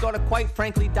things, go to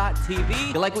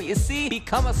quitefrankly.tv. You like what you see?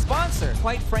 Become a sponsor.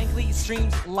 Quite Frankly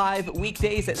streams live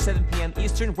weekdays at 7 p.m.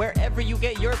 Eastern wherever you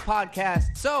get your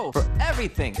podcast. So, for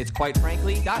everything, it's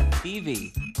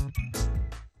quitefrankly.tv.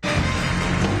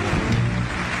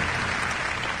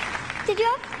 Did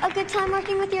you have a good time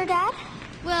working with your dad?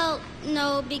 Well,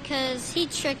 no, because he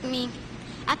tricked me.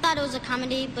 I thought it was a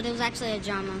comedy, but it was actually a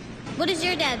drama. What does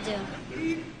your dad do?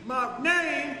 Keep my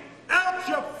name out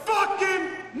your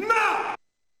fucking mouth!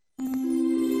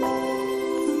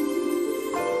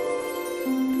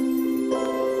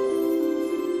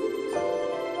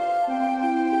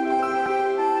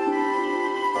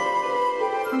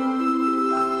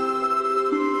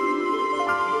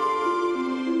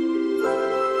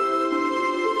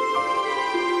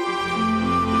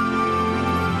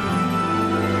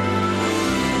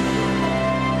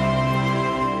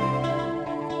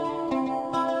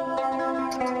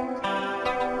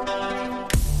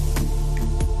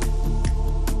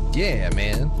 Yeah,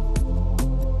 man.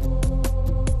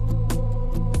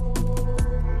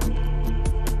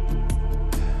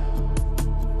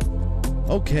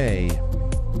 Okay.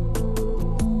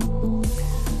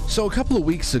 So a couple of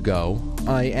weeks ago,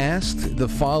 I asked the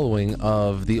following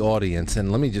of the audience,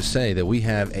 and let me just say that we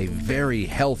have a very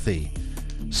healthy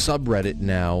subreddit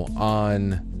now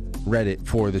on Reddit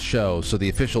for the show, so the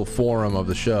official forum of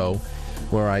the show,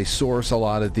 where I source a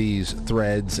lot of these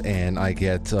threads, and I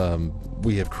get,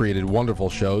 we have created wonderful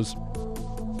shows,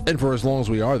 and for as long as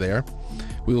we are there,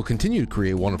 we will continue to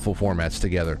create wonderful formats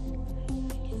together.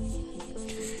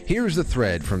 Here's the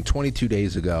thread from 22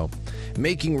 days ago.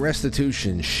 Making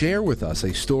restitution. Share with us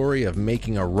a story of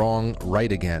making a wrong right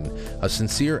again. A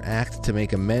sincere act to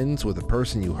make amends with a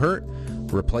person you hurt.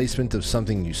 Replacement of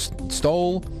something you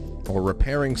stole. or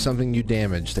repairing something you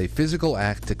damaged, a physical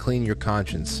act to clean your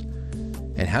conscience.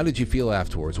 And how did you feel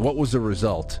afterwards? What was the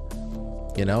result?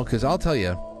 You know, because I'll tell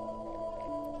you,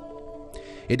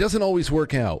 it doesn't always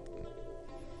work out.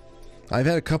 I've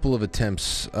had a couple of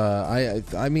attempts.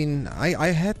 I mean, I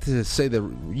had to say that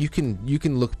you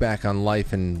can look back on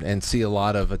life and see a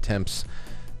lot of attempts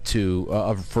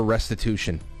for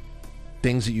restitution.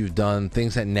 Things that you've done,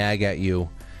 things that nag at you,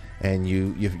 and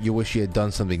you wish you had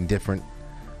done something different.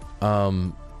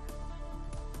 But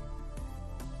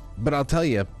I'll tell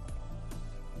you,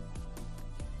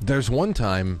 there's one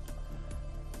time,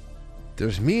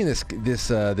 there's me and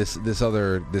this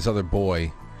other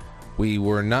boy. We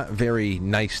were not very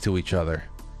nice to each other.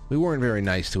 We weren't very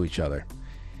nice to each other.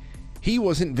 He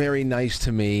wasn't very nice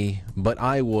to me, but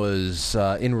I was,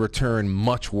 in return,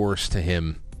 much worse to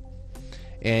him.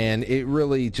 And it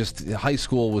really just, high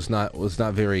school was not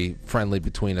very friendly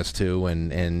between us two,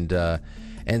 and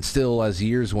still, as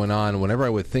years went on, whenever I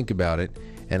would think about it,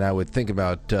 and I would think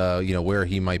about where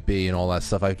he might be and all that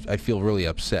stuff, I feel really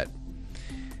upset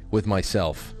with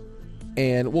myself.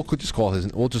 And we'll just call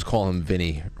him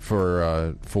Vinny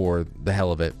for the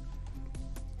hell of it.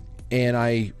 And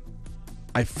I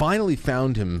finally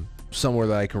found him somewhere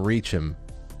that I can reach him,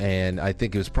 and I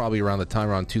think it was probably around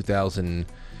 2000,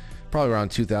 probably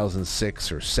around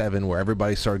 2006 or 7, where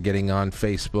everybody started getting on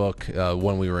Facebook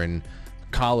when we were in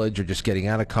college or just getting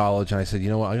out of college. And I said, you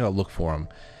know what, I gotta look for him.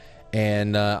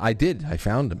 And I did. I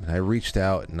found him. I reached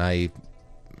out and I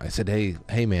said,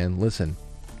 hey man, listen.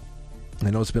 I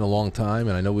know it's been a long time,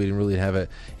 and I know we didn't really have an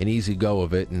easy go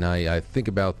of it, and I think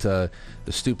about the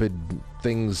stupid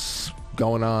things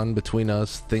going on between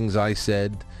us, things I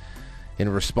said in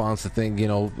response to things,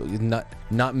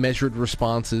 not measured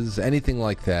responses, anything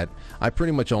like that. I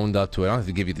pretty much owned up to it. I don't have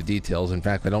to give you the details. In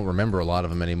fact, I don't remember a lot of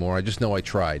them anymore. I just know I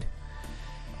tried.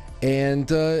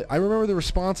 And I remember the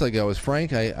response I got was,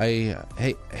 Frank, I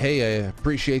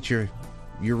appreciate your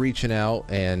reaching out,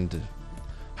 and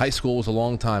high school was a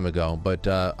long time ago, but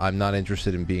I'm not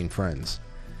interested in being friends.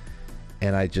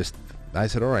 And I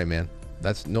said, all right, man,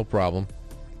 that's no problem.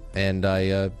 And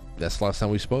that's the last time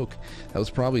we spoke. That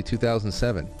was probably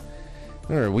 2007.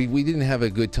 We didn't have a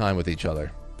good time with each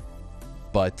other.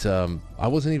 But I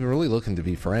wasn't even really looking to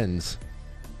be friends.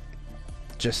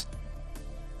 Just,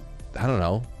 I don't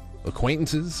know,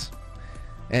 acquaintances?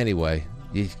 Anyway,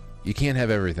 you can't have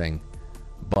everything.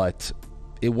 But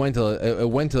it went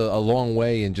a long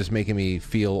way in just making me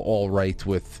feel all right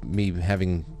with me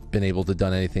having been able to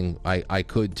done anything I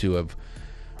could to have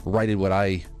righted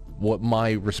what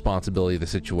my responsibility of the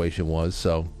situation was.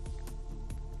 So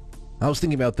I was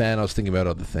thinking about that, and I was thinking about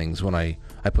other things when I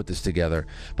put this together.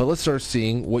 But let's start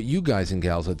seeing what you guys and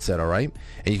gals had said, all right?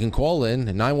 And you can call in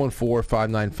at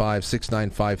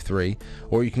 914-595-6953,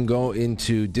 or you can go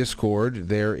into Discord.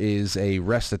 There is a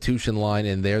restitution line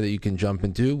in there that you can jump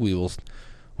into. We will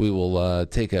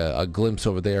take a glimpse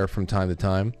over there from time to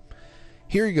time.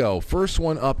 Here you go. First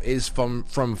one up is from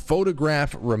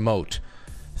Photograph Remote,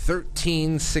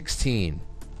 1316.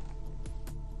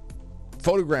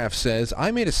 Photograph says,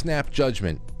 I made a snap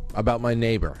judgment about my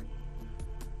neighbor.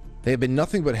 They have been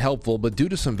nothing but helpful, but due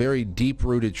to some very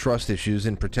deep-rooted trust issues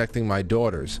in protecting my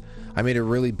daughters, I made a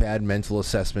really bad mental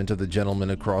assessment of the gentleman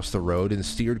across the road and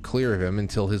steered clear of him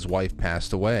until his wife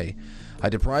passed away. I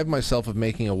deprived myself of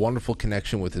making a wonderful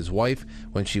connection with his wife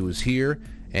when she was here,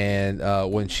 and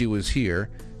when she was here,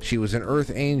 she was an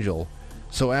earth angel.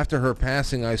 So after her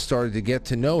passing, I started to get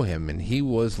to know him, and he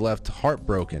was left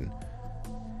heartbroken.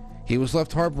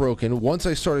 Once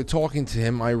I started talking to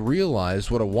him, I realized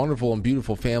what a wonderful and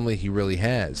beautiful family he really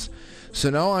has. So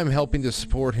now I'm helping to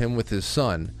support him with his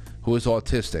son, who is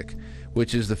autistic,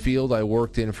 which is the field I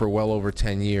worked in for well over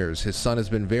 10 years. His son has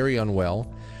been very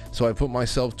unwell, so I put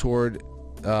myself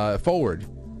forward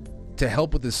to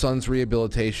help with his son's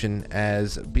rehabilitation,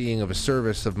 as being of a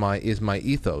service is my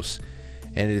ethos,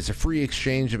 and it is a free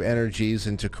exchange of energies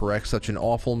and to correct such an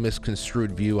awful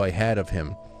misconstrued view I had of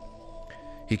him.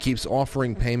 He keeps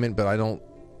offering payment, but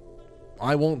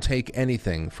I won't take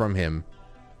anything from him.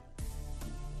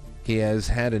 He has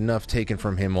had enough taken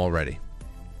from him already.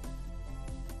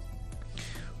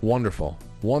 Wonderful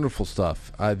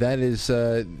stuff. That is.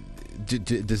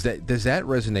 Does that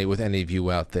resonate with any of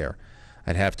you out there?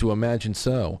 I'd have to imagine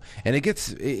so. And I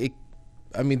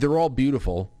mean, they're all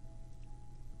beautiful.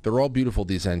 They're all beautiful,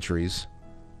 these entries,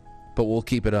 but we'll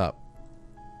keep it up.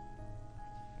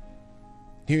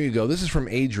 Here you go. This is from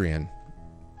Adrian.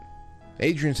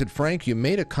 Adrian said, Frank, you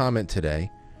made a comment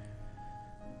today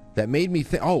that made me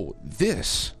think,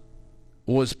 this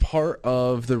was part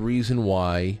of the reason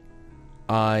why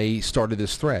I started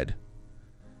this thread.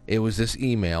 It was this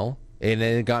email, and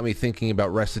then it got me thinking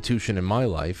about restitution in my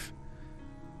life,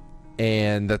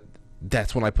 and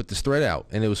that's when I put this thread out.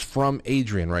 And it was from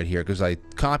Adrian right here, because I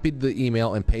copied the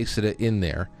email and pasted it in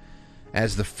there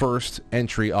as the first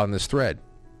entry on this thread.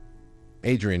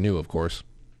 Adrian knew, of course.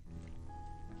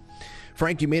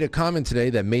 Frank, you made a comment today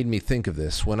that made me think of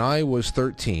this. When I was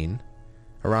 13,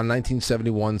 around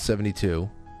 1971-72,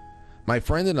 my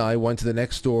friend and I went to the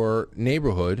next door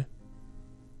neighborhood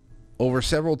over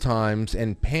several times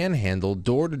and panhandled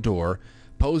door to door,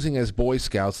 posing as Boy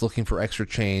Scouts looking for extra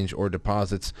change or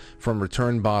deposits from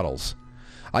returned bottles.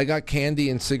 I got candy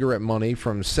and cigarette money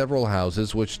from several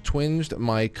houses, which twinged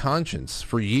my conscience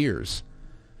for years.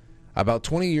 About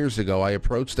 20 years ago, I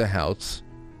approached a house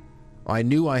I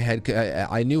knew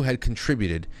had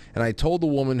contributed, and I told the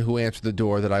woman who answered the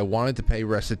door that I wanted to pay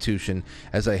restitution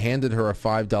as I handed her a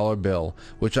 $5 bill,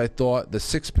 which I thought the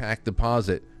six-pack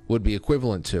deposit would be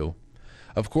equivalent to.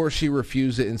 Of course, she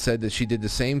refused it and said that she did the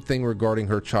same thing regarding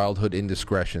her childhood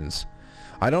indiscretions.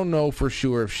 I don't know for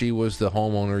sure if she was the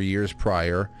homeowner years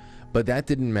prior, but that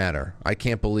didn't matter. I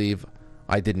can't believe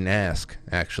I didn't ask,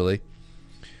 actually.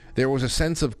 There was a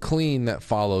sense of clean that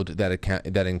followed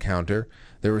that encounter.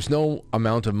 There is no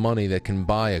amount of money that can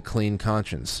buy a clean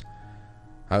conscience.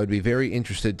 I would be very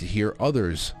interested to hear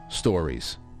others'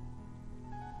 stories.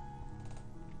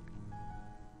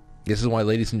 This is why,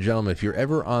 ladies and gentlemen, if you're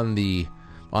ever on the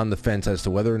fence as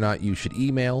to whether or not you should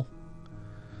email,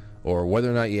 or whether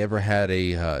or not you ever had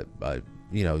you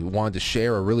wanted to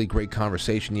share a really great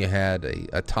conversation you had,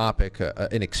 a topic,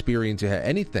 an experience you had,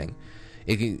 anything,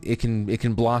 it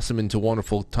can blossom into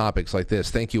wonderful topics like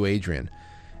this. Thank you, Adrian.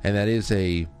 And that is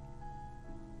a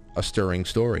stirring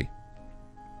story.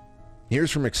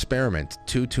 Here's from Experiment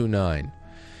 229.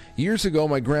 Years ago,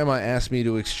 my grandma asked me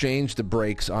to exchange the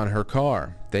brakes on her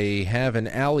car. They have an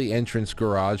alley entrance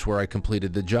garage where I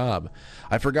completed the job.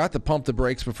 I forgot to pump the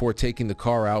brakes before taking the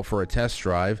car out for a test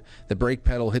drive. The brake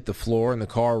pedal hit the floor and the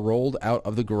car rolled out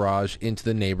of the garage into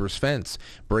the neighbor's fence,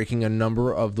 breaking a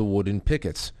number of the wooden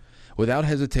pickets. Without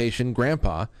hesitation,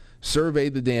 Grandpa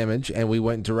surveyed the damage, and we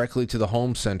went directly to the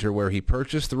home center where he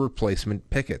purchased the replacement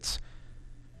pickets.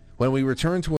 When we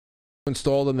returned to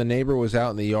install them, the neighbor was out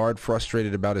in the yard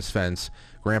frustrated about his fence.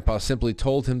 Grandpa simply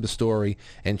told him the story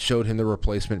and showed him the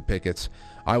replacement pickets.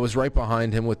 I was right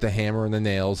behind him with the hammer and the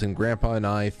nails, and Grandpa and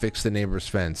I fixed the neighbor's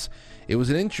fence. It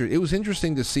was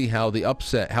interesting to see how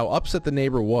upset the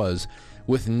neighbor was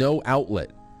with no outlet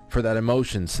for that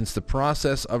emotion, since the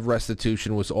process of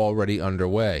restitution was already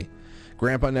underway.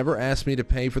 Grandpa never asked me to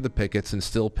pay for the pickets and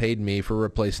still paid me for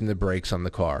replacing the brakes on the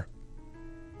car.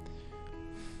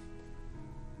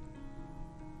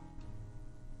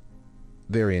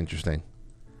 Very interesting.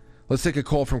 Let's take a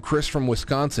call from Chris from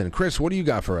Wisconsin. Chris, what do you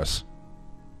got for us?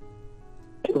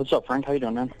 Hey, what's up, Frank? How you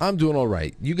doing, man? I'm doing all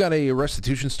right. You got a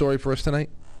restitution story for us tonight?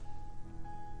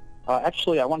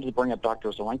 Actually, I wanted to bring up Dr.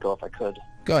 Zelenko if I could.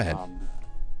 Go ahead.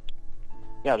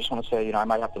 Yeah, I just want to say, I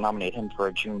might have to nominate him for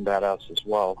a June Badass as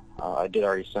well. I did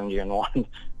already send you in one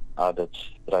that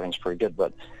I think is pretty good.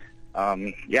 But,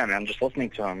 yeah, man, just listening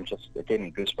to him, it gave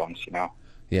me goosebumps,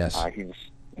 Yes. He's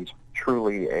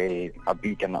truly a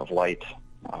beacon of light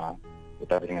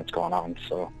with everything that's going on.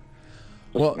 So,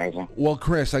 just amazing. Well,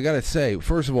 Chris, I got to say,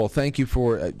 first of all, thank you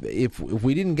for, if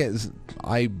we didn't get,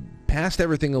 I passed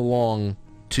everything along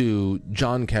to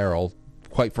John Carroll,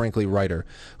 quite frankly, writer,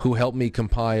 who helped me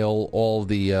compile all of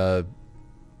the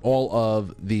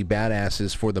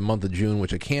badasses for the month of June,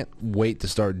 which I can't wait to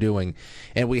start doing.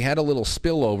 And we had a little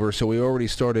spillover, so we already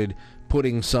started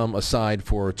putting some aside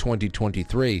for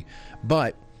 2023.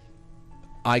 But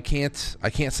I can't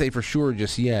say for sure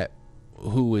just yet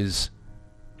who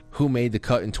made the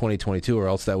cut in 2022, or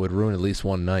else that would ruin at least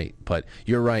one night. But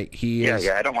you're right, he is.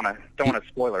 Yeah, I don't want to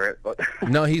spoiler it, but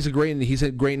no, he's a great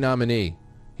nominee.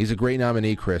 He's a great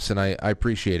nominee, Chris, and I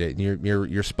appreciate it. And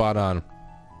you're spot on.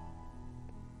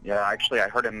 Yeah, actually, I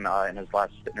heard him in his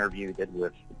last interview he did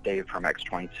with Dave from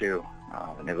X22,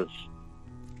 and it was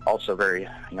also very,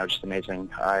 just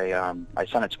amazing. I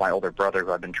sent it to my older brother,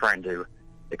 who I've been trying to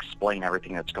explain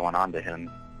everything that's going on to him,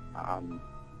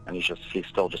 and he's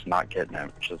still just not getting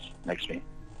it, which makes me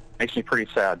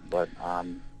pretty sad. But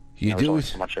there's only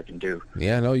so much I can do.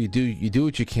 Yeah, no, you do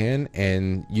what you can,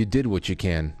 and you did what you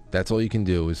can. That's all you can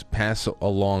do is pass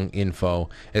along info,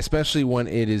 especially when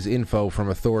it is info from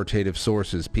authoritative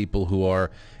sources, people who are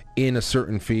in a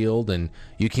certain field, and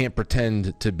you can't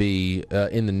pretend to be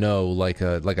in the know like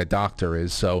a doctor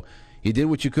is. So you did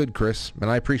what you could, Chris, and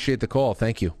I appreciate the call.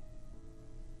 Thank you.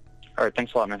 All right,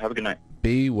 thanks a lot, man. Have a good night.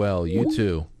 Be well. You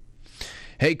too.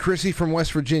 Hey, Chrissy from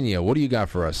West Virginia, what do you got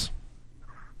for us?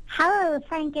 Hello,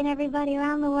 Frank and everybody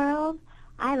around the world.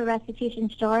 I have a restitution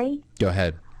story. Go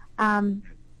ahead.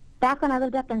 Back when I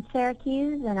lived up in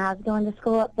Syracuse and I was going to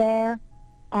school up there,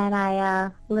 and I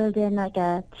lived in like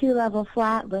a 2-level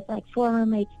flat with like 4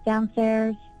 roommates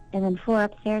downstairs and then 4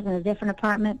 upstairs in a different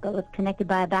apartment, but was connected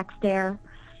by a back stair.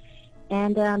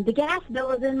 And the gas bill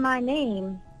was in my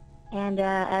name. And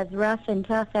as rough and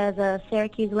tough as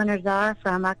Syracuse winters are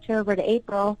from October to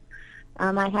April,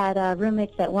 I had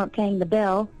roommates that weren't paying the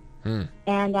bill.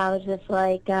 And I was just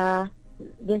like,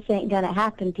 this ain't going to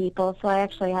happen, people. So I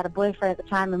actually had a boyfriend at the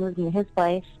time and moved into his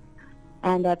place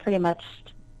and pretty much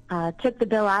took the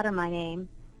bill out of my name.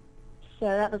 So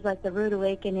that was like the rude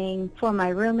awakening for my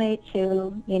roommates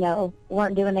who,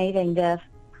 weren't doing anything to,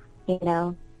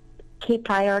 keep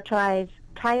priorities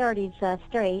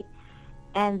straight.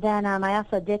 And then I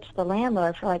also ditched the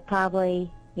landlord for like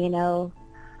probably,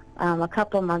 a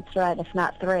couple months, right, if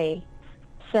not 3.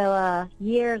 So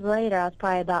years later, I was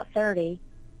probably about 30,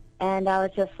 and I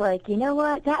was just like, you know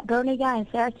what, that Bernie guy in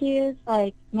Syracuse,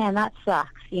 like, man, that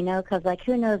sucks, because, like,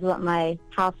 who knows what my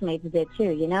housemates did,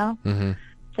 too, Mm-hmm.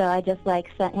 So I just, like,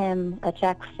 sent him a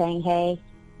check saying, hey,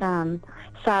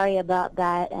 sorry about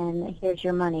that, and here's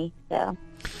your money, so.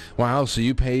 Wow, so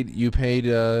you paid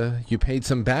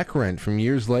some back rent from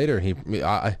years later.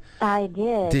 I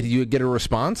did. Did you get a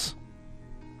response?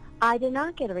 I did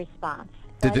not get a response.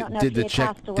 Did I don't know if he had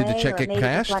passed away, did the check or get maybe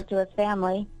cashed? just went to his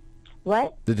family.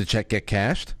 What? Did the check get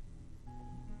cashed?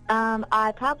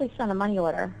 I probably sent a money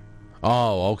order.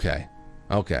 Oh, okay.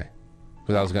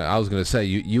 Because I was gonna say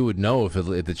you would know if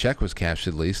the check was cashed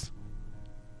at least.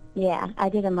 Yeah, I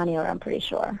did a money order. I'm pretty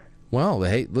sure. Well,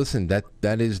 hey, listen, that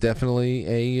is definitely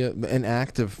an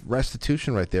act of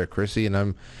restitution right there, Chrissy,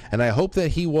 and I hope that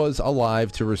he was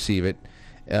alive to receive it.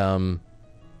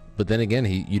 But then again,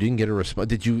 you didn't get a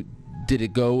response. Did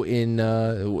it go in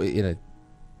a?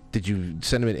 Did you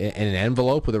send him in an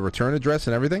envelope with a return address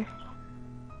and everything?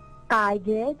 I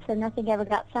did, so nothing ever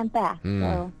got sent back.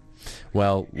 So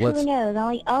well, who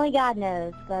knows? Only God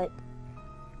knows. But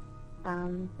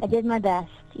I did my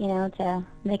best, to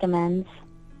make amends.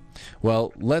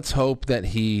 Well, let's hope that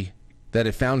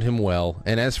it found him well.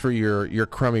 And as for your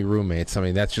crummy roommates, I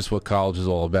mean, that's just what college is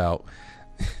all about.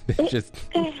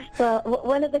 Well,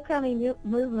 one of the crummy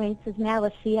movements is now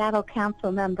a Seattle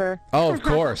council member. Oh, of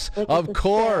course. Of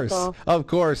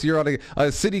course. You're on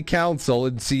a city council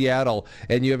in Seattle,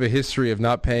 and you have a history of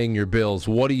not paying your bills.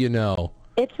 What do you know?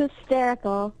 It's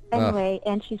hysterical. Anyway,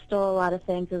 and she stole a lot of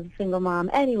things as a single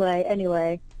mom.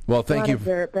 Anyway. Well, thank you.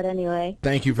 But anyway.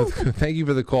 Thank you for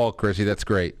the call, Chrissy. That's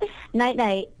great.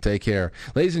 Night. Take care,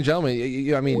 ladies and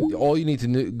gentlemen. I mean, all you need to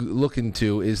look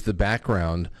into is the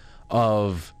background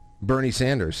of Bernie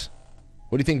Sanders.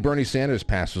 What do you think Bernie Sanders'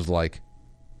 past was like?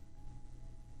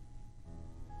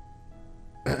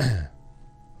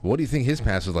 What do you think his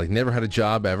past was like? Never had a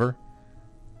job ever?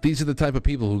 These are the type of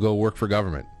people who go work for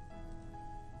government.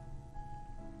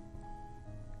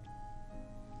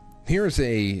 Here's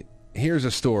a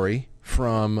story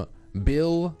from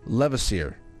Bill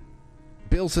Levisier.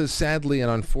 Bill says, sadly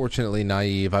and unfortunately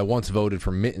naive, I once voted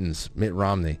for Mitt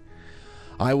Romney.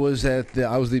 I was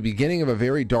the beginning of a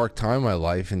very dark time in my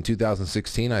life. In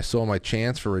 2016, I saw my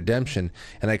chance for redemption,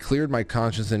 and I cleared my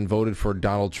conscience and voted for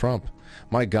Donald Trump.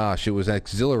 My gosh, it was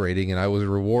exhilarating, and I was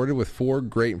rewarded with 4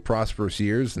 great and prosperous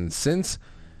years. And since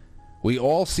we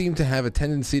all seem to have a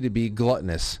tendency to be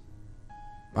gluttonous,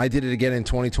 I did it again in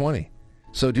 2020.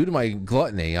 So due to my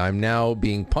gluttony, I'm now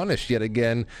being punished yet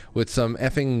again with some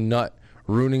effing nut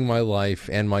ruining my life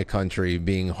and my country,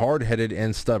 being hard-headed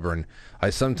and stubborn. I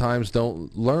sometimes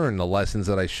don't learn the lessons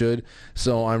that I should,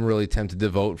 so I'm really tempted to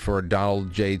vote for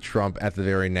Donald J. Trump at the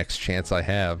very next chance I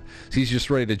have. So he's just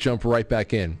ready to jump right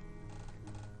back in.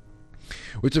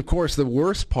 Which, of course, the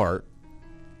worst part,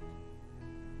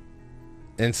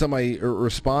 and somebody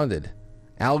responded,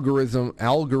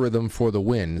 algorithm for the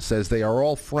win, says they are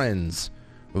all friends.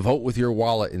 Vote with your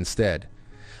wallet instead.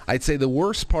 I'd say the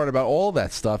worst part about all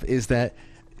that stuff is that,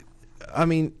 I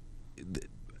mean,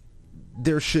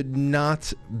 there should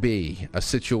not be a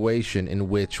situation in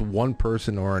which one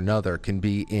person or another can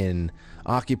be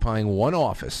occupying one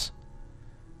office,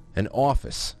 an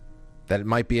office that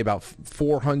might be about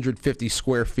 450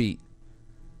 square feet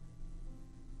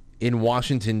in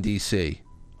Washington, D.C.,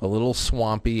 a little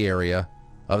swampy area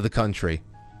of the country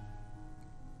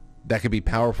that could be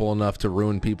powerful enough to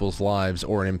ruin people's lives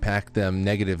or impact them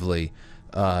negatively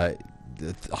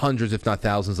hundreds, if not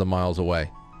thousands of miles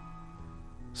away.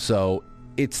 So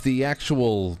it's the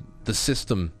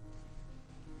system.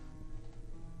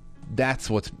 That's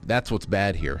what's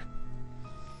bad here.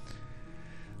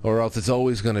 Or else it's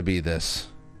always going to be this.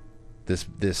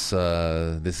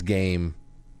 this game,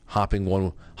 hopping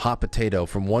one hot potato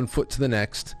from one foot to the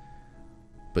next.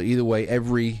 But either way,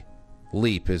 every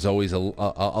leap is always a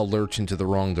lurch into the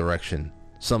wrong direction.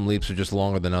 Some leaps are just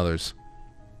longer than others.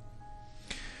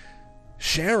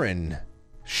 Sharon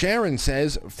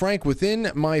says, Frank,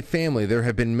 within my family there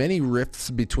have been many rifts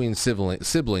between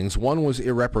siblings. One was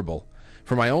irreparable.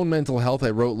 For my own mental health,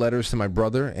 I wrote letters to my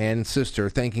brother and sister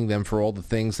thanking them for all the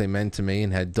things they meant to me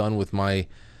and had done with my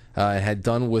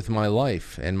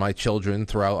life and my children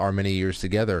throughout our many years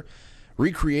together.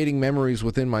 Recreating memories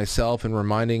within myself and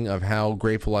reminding of how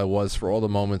grateful I was for all the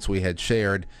moments we had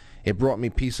shared. It brought me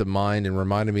peace of mind and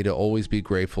reminded me to always be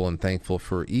grateful and thankful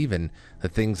for even the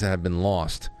things that have been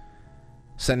lost.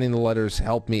 Sending the letters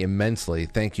helped me immensely.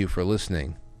 Thank you for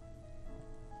listening.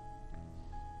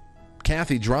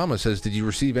 Kathy Drama says, did you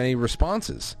receive any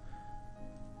responses?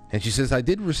 And she says, I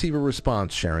did receive a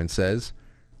response, Sharon says.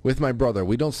 With my brother,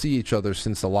 we don't see each other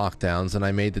since the lockdowns, and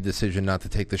I made the decision not to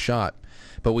take the shot.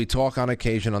 But we talk on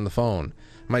occasion on the phone.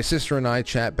 My sister and I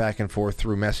chat back and forth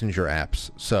through messenger apps,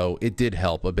 so it did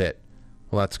help a bit.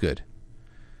 Well, that's good.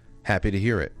 Happy to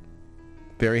hear it.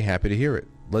 Very happy to hear it.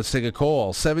 Let's take a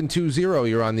call. 720,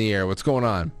 you're on the air. What's going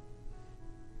on?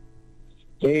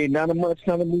 Hey, not much.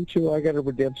 I got a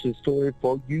redemption story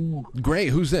for you. Great.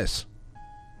 Who's this?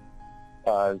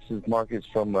 This is Marcus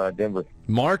from Denver.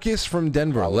 Marcus from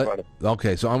Denver.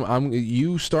 Okay, so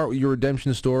you start with your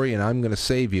redemption story, and I'm going to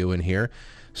save you in here,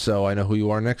 so I know who you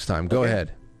are next time. Go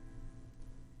ahead.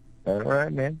 All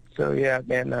right, man. So yeah,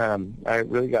 man, I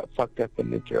really got fucked up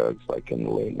into drugs, like in the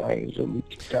late 90s, early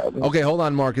 2000s. Okay, hold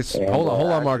on, Marcus. Hold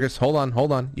on, Marcus. Hold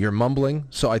on. You're mumbling.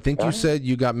 So I think you said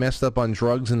you got messed up on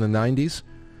drugs in the 90s.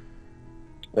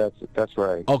 That's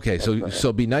right. Okay,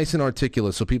 so be nice and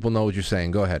articulate so people know what you're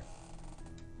saying. Go ahead.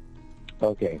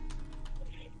 Okay.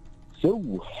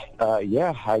 So,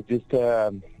 yeah, I just,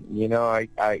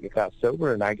 I got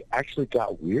sober, and I actually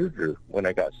got weirder when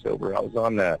I got sober. I was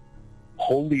on the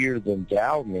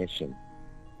holier-than-thou mission.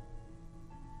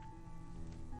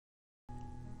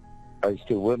 Are you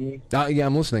still with me? Yeah,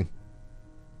 I'm listening.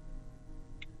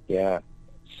 Yeah.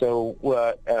 So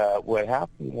what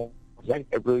happened was I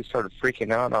really started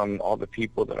freaking out on all the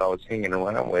people that I was hanging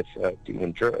around with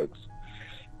doing drugs.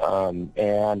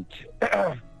 And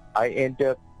I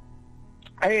ended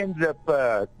up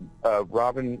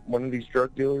robbing one of these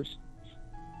drug dealers,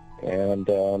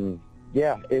 and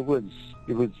yeah, it was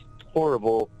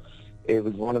horrible. It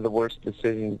was one of the worst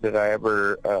decisions that I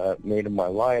ever made in my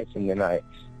life. And then I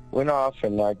went off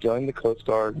and I joined the Coast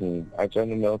Guard and I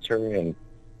joined the military and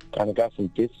kind of got some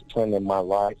discipline in my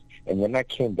life. And then I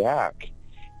came back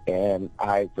and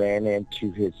I ran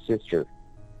into his sister.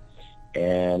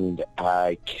 And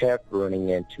I kept running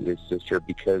into his sister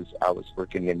because I was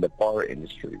working in the bar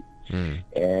industry.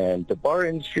 And the bar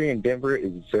industry in Denver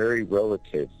is very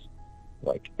relative.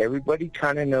 Like, everybody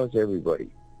kind of knows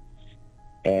everybody.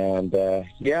 And,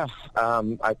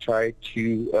 I tried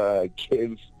to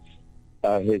give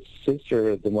his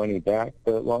sister the money back,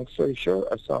 but long story short,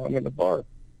 I saw him in the bar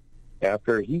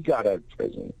after he got out of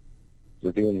prison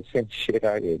for doing the same shit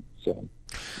I did, so...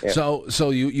 Yeah. So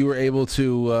you were able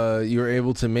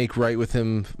to make right with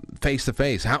him face to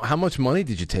face. How much money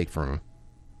did you take from him?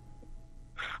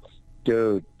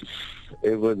 Dude,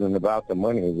 it wasn't about the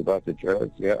money; it was about the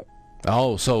drugs. Yeah.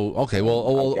 Oh, so okay.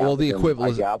 Well, the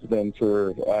equivalent. I got them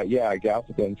for I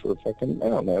got them for fucking, I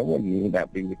don't know. It wasn't even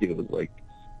that big a deal. It was like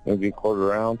maybe a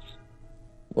quarter ounce.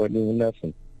 Wasn't even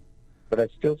nothing. But I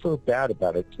still feel bad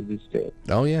about it to this day.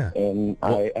 Oh, yeah. And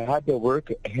I had to work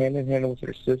hand in hand with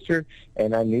her sister,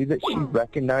 and I knew that she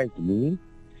recognized me,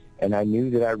 and I knew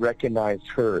that I recognized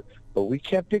her. But we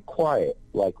kept it quiet.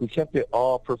 Like, we kept it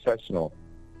all professional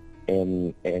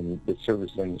in the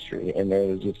service industry. And it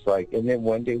was just like, and then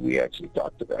one day we actually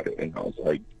talked about it, and I was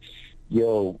like,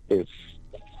 yo, if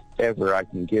ever I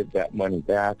can give that money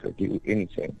back or do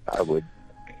anything, I would.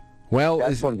 Well,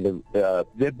 that's one of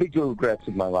the big regrets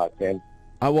of my life, man.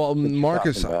 Well,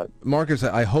 Marcus,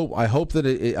 I hope that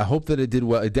it did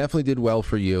well. It definitely did well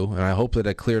for you, and I hope that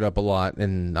it cleared up a lot.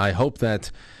 And I hope that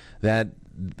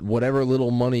whatever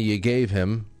little money you gave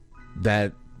him,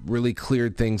 that really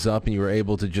cleared things up, and you were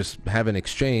able to just have an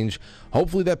exchange.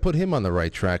 Hopefully, that put him on the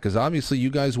right track, because obviously you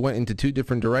guys went into two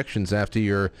different directions after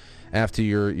your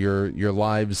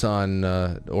lives on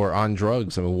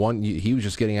drugs. I mean, he was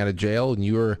just getting out of jail, and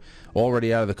you were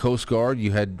already out of the Coast Guard.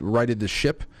 You had righted the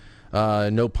ship,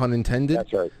 no pun intended.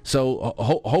 That's right. So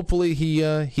hopefully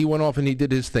he went off and he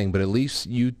did his thing, but at least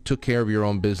you took care of your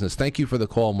own business. Thank you for the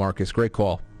call, Marcus. Great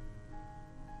call.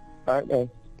 All right, man.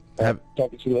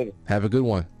 Talk to you later. Have a good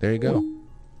one. There you go.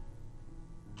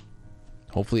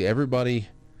 hopefully everybody,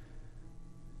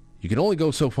 you can only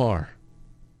go so far,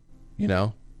 you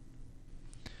know?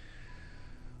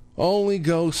 Only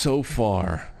go so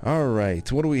far. All right,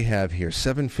 what do we have here?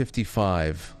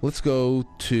 7:55. Let's go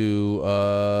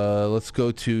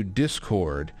to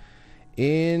Discord.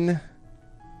 In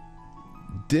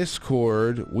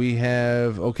Discord, we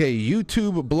have, okay,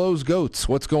 YouTube blows goats.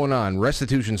 What's going on?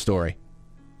 Restitution story.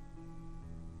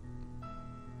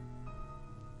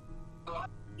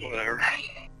 Whatever.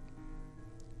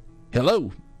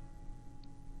 Hello.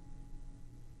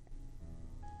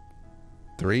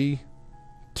 3,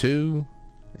 2,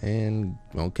 and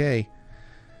okay.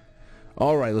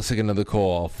 All right, let's take another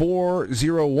call.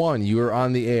 401, you are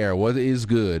on the air. What is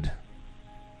good?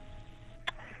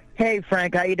 Hey,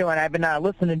 Frank, how you doing? I've been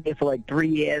listening to you for like 3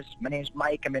 years. My name's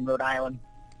Mike. I'm in Rhode Island.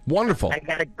 Wonderful. I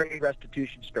got a great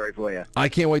restitution story for you. I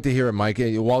can't wait to hear it, Mike.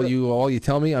 While you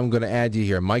tell me, I'm going to add you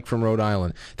here. Mike from Rhode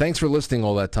Island. Thanks for listening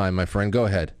all that time, my friend. Go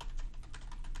ahead.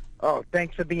 Oh,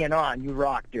 thanks for being on. You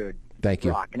rock, dude. Thank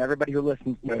you. Rock, and everybody who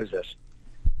listens knows this.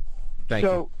 Thank you.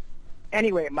 So,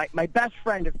 anyway, my best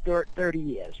friend of 30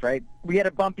 years, right? We had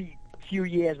a bumpy few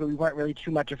years where we weren't really too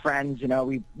much of friends. You know,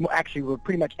 we actually were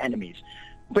pretty much enemies.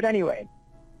 But anyway,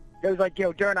 it was like,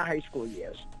 during our high school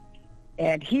years.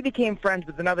 And he became friends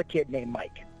with another kid named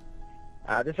Mike.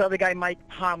 This other guy, Mike,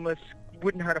 harmless,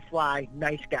 wouldn't hurt a fly,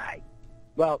 nice guy.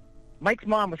 Well, Mike's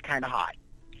mom was kind of hot.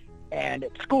 And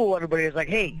at school, everybody was like,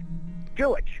 hey,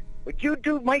 George, would you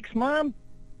do Mike's mom?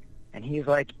 And he's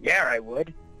like, yeah, I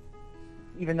would.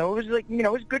 Even though it was like, it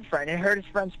was a good friend. And it hurt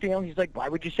his friend's feelings. He's like, why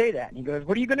would you say that? And he goes,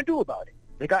 what are you going to do about it?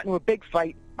 They got into a big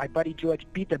fight. My buddy George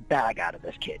beat the bag out of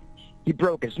this kid. He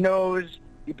broke his nose.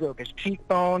 He broke his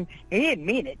cheekbone. And he didn't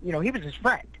mean it. He was his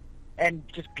friend. And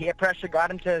just peer pressure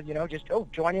got him to,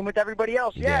 join in with everybody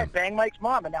else. Yeah, bang Mike's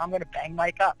mom, and now I'm going to bang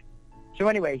Mike up. So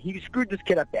anyway, he screwed this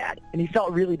kid up bad, and he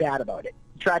felt really bad about it.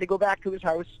 He tried to go back to his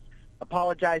house,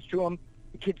 apologize to him.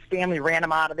 The kid's family ran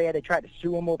him out of there. They tried to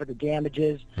sue him over the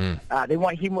damages. They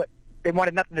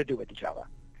wanted nothing to do with each other.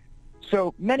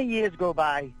 So many years go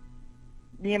by.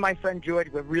 Me and my friend George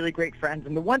were really great friends,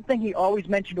 and the one thing he always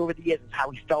mentioned over the years is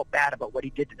how he felt bad about what he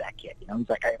did to that kid. He's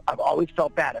like, I've always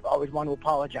felt bad. I've always wanted to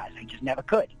apologize. I just never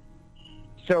could.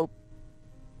 So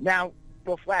now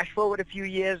we'll flash forward a few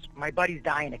years. My buddy's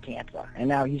dying of cancer, and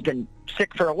now he's been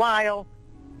sick for a while,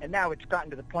 and now it's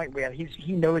gotten to the point where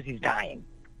he knows he's dying.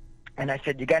 And I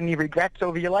said, you got any regrets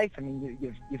over your life? I mean,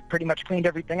 you've pretty much cleaned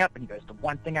everything up. And he goes, the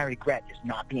one thing I regret is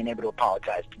not being able to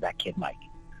apologize to that kid, Mike.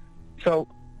 So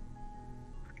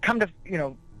come to,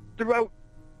 throughout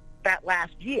that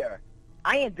last year,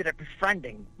 I ended up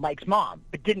befriending Mike's mom,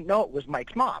 but didn't know it was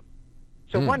Mike's mom.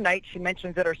 So one night she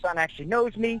mentions that her son actually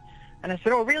knows me, and I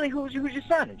said, oh, really? Who's your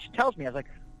son? And she tells me. I was like,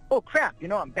 oh, crap,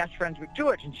 I'm best friends with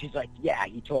George. And she's like, yeah,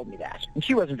 he told me that. And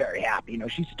she wasn't very happy.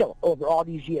 She's still, over all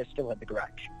these years, still had the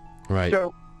grudge. Right.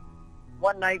 So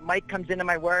one night Mike comes into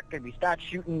my work, and we start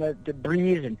shooting the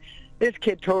breeze, and this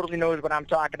kid totally knows what I'm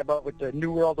talking about with the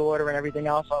New World Order and everything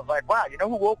else. I was like, wow, who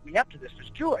woke me up to this was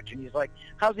George. And he's like,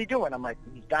 how's he doing? I'm like,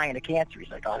 he's dying of cancer.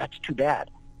 He's like, oh, that's too bad.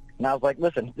 And I was like,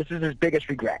 listen, this is his biggest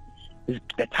regret, is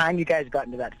the time you guys got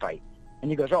into that fight.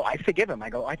 And he goes, oh, I forgive him. I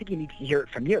go, I think he needs to hear it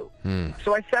from you.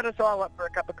 So I set us all up for a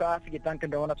cup of coffee at Dunkin'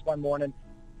 Donuts one morning,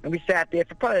 and we sat there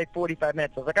for probably like 45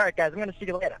 minutes. I was like, all right, guys, I'm going to see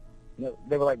you later. And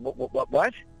they were like,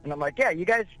 what? And I'm like, yeah, you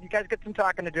guys got some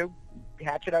talking to do.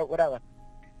 Hatch it out, whatever.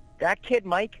 That kid,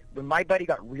 Mike, when my buddy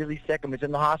got really sick and was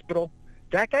in the hospital,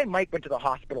 that guy, Mike, went to the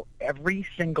hospital every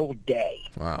single day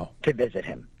to visit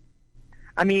him.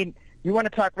 I mean, you want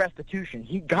to talk restitution.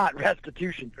 He got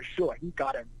restitution for sure. He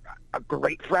got a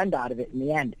great friend out of it in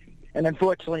the end. And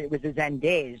unfortunately, it was his end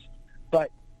days.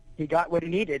 But he got what he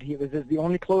needed. The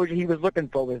only closure he was looking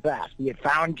for was that. He had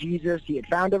found Jesus. He had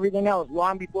found everything else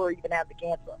long before he even had the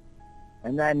cancer.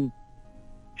 And then,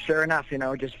 sure enough,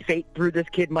 just fate threw this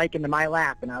kid Mike into my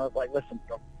lap, and I was like, listen,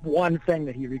 the one thing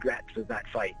that he regrets is that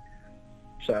fight.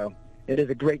 So it is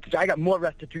a great. I got more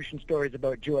restitution stories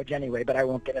about George anyway, but I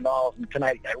won't get into all of them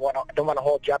tonight. I don't want to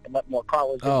hold you up and let more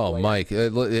callers. Oh, Mike,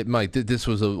 Mike, this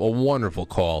was a wonderful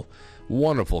call.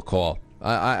 Wonderful call.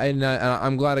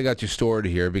 I'm glad I got you stored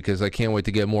here because I can't wait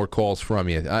to get more calls from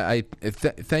you.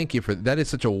 Thank you for that. Is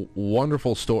such a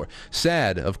wonderful story.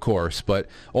 Sad, of course, but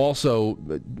also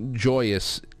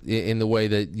joyous in the way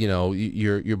that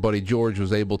your buddy George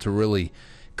was able to really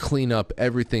clean up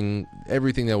everything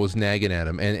that was nagging at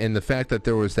him, and the fact that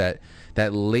there was that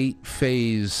late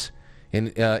phase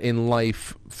in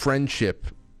life friendship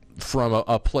from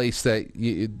a place that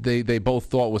they both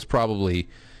thought was probably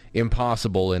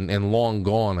impossible and long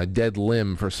gone, a dead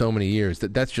limb for so many years.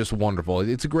 That's just wonderful.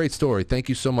 It's a great story. Thank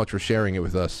you so much for sharing it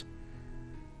with us.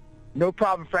 No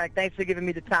problem, Frank. Thanks for giving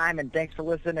me the time, and thanks for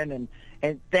listening,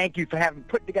 and thank you for having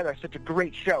put together such a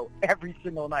great show every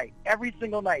single night. Every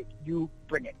single night, you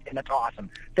bring it, and it's awesome.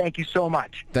 Thank you so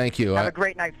much. Thank you. Have a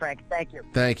great night, Frank. Thank you.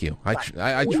 Thank you.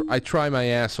 I try my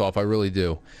ass off. I really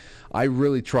do. I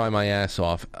really try my ass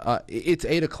off. It's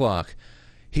 8 o'clock.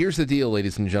 Here's the deal,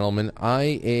 ladies and gentlemen. I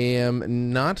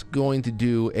am not going to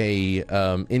do a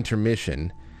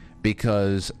intermission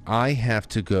because I have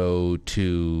to go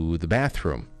to the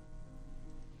bathroom.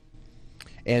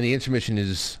 And the intermission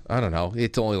is, I don't know,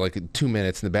 it's only like 2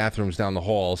 minutes, and the bathroom's down the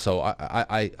hall. So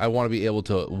I want to be able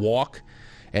to walk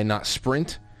and not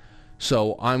sprint.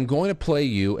 So I'm going to play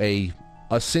you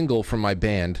a single from my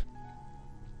band.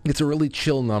 It's a really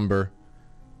chill number.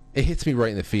 It hits me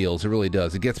right in the feels. It really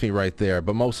does. It gets me right there.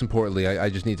 But most importantly, I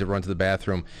just need to run to the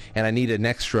bathroom, and I need an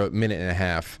extra minute and a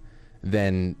half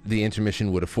than the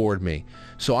intermission would afford me.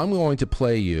 So I'm going to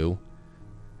play you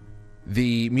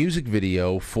the music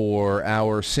video for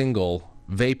our single,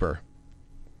 Vapor.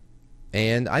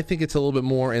 And I think it's a little bit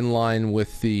more in line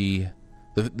with the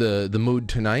mood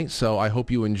tonight, so I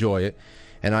hope you enjoy it.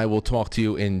 And I will talk to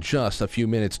you in just a few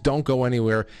minutes. Don't go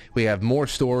anywhere. We have more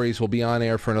stories. We'll be on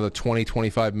air for another 20,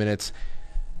 25 minutes.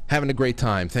 Having a great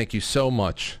time. Thank you so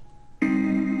much.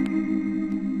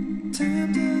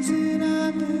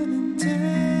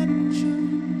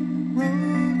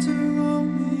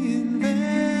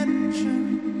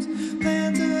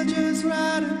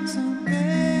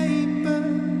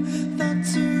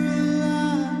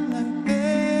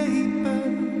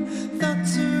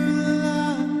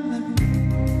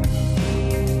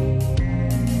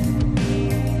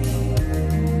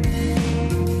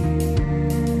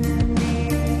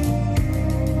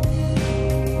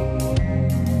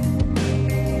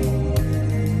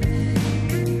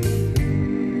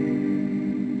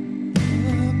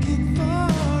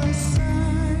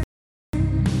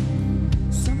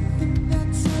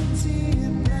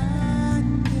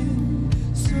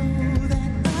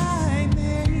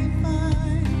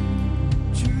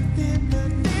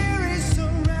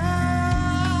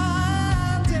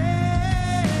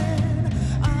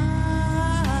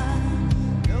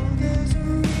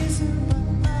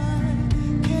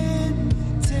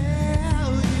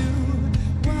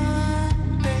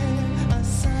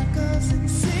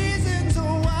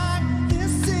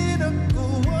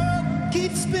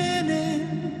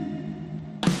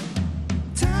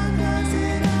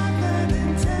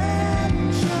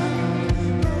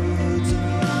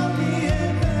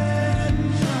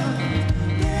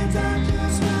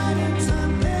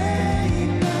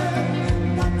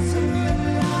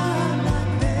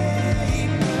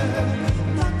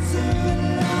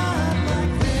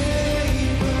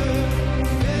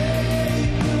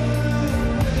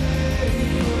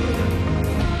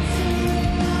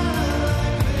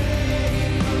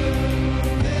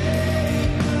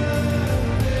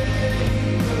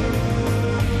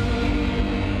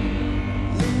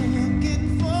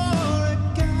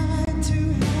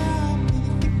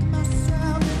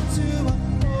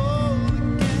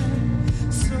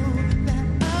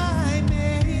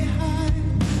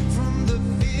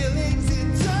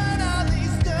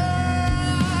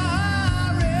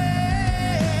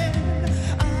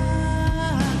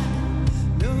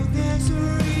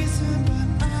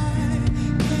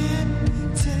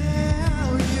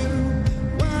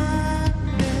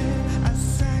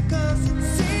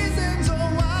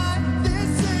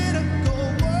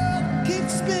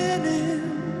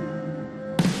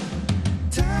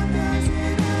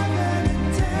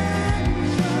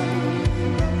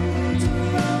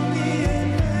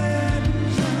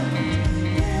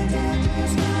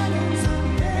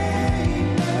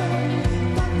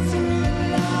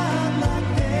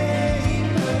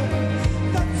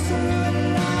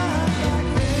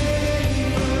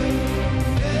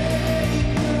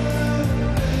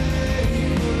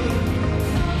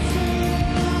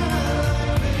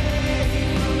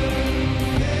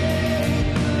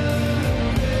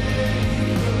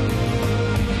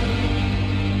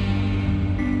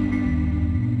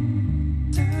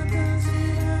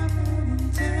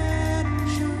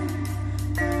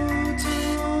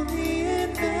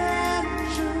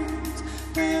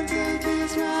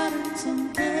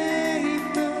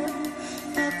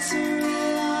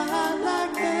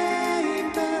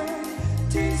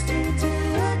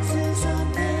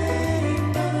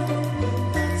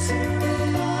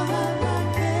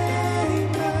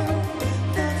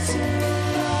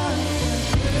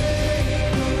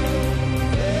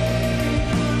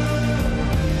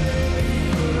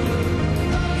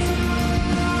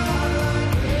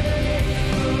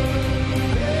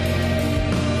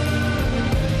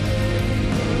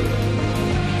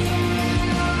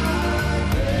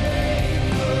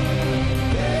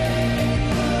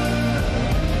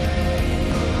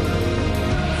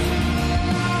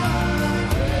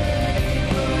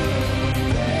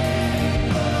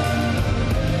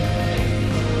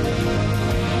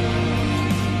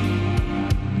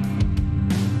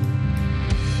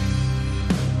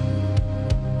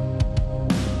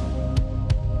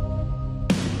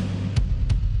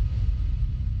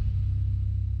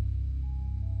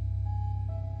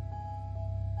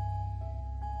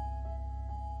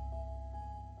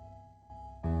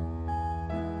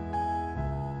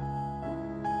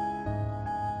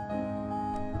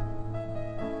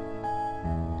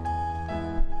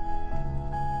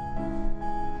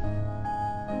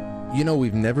 You know,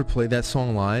 we've never played that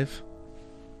song live.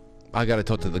 I got to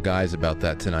talk to the guys about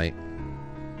that tonight.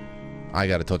 I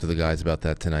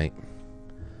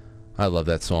love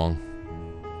that song.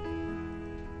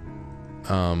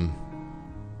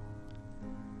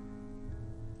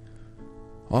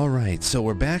 All right, so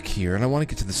we're back here, and I want to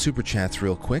get to the Super Chats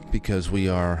real quick because we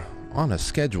are on a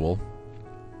schedule.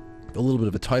 A little bit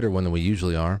of a tighter one than we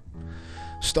usually are.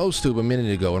 Stove a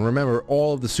minute ago, and remember,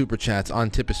 all of the Super Chats on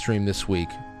TipaStream this week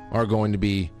are going to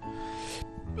be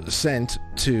sent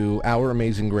to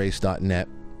ouramazinggrace.net.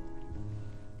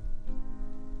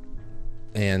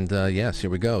 And yes, here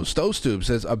we go. Stove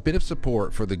says, a bit of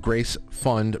support for the Grace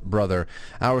Fund brother.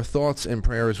 Our thoughts and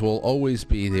prayers will always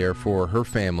be there for her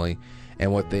family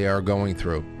and what they are going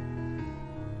through.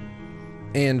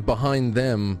 And behind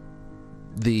them,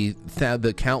 the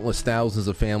countless thousands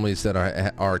of families that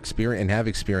are experienced and have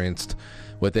experienced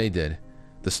what they did.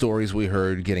 The stories we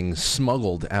heard getting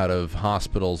smuggled out of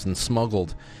hospitals and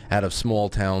smuggled out of small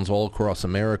towns all across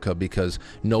America because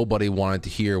nobody wanted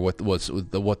to hear what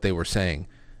they were saying.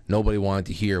 Nobody wanted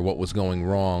to hear what was going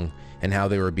wrong and how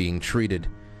they were being treated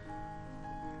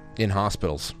in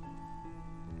hospitals.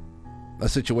 A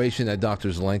situation that Dr.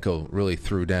 Zelenko really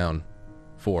threw down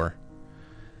for.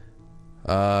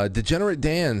 Degenerate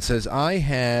Dan says, I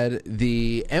had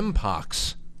the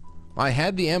Mpox,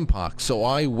 so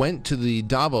I went to the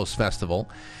Davos Festival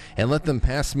and let them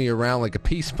pass me around like a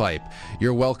peace pipe.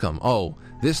 You're welcome. Oh,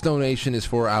 this donation is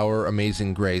for Our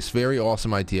Amazing Grace. Very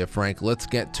awesome idea, Frank. Let's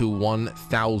get to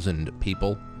 1,000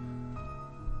 people.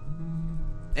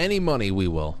 Any money we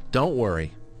will. Don't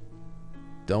worry.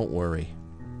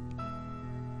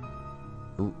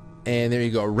 And there you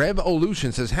go.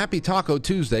 Revolution says, Happy Taco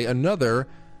Tuesday. Another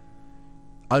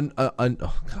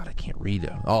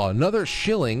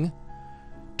shilling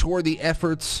toward the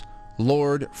efforts,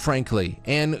 Lord Frankly,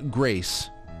 and Grace.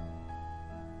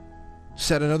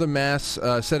 Sad that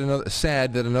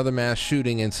another mass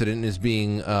shooting incident is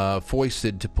being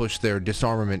foisted to push their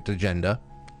disarmament agenda.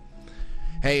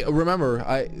 Hey, remember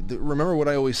what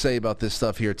I always say about this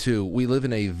stuff here too. We live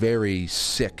in a very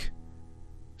sick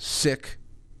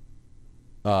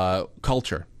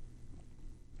culture.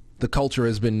 The culture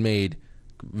has been made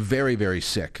very, very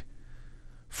sick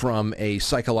from a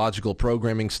psychological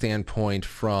programming standpoint,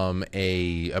 from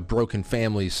a broken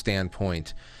family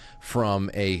standpoint, from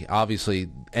obviously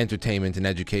entertainment and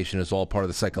education is all part of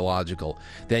the psychological.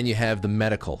 Then you have the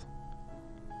medical.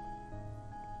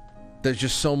 There's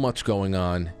just so much going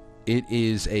on. It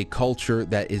is a culture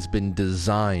that has been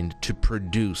designed to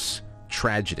produce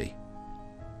tragedy.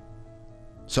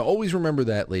 So always remember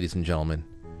that, ladies and gentlemen.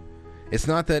 It's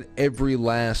not that every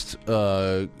last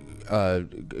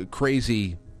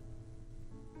crazy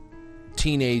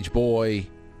teenage boy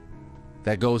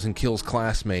that goes and kills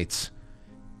classmates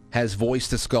has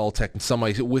voice-to-skull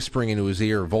somebody whispering into his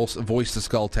ear,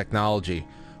 voice-to-skull technology,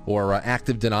 or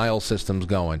active denial systems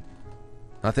going.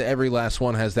 Not that every last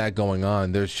one has that going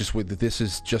on. This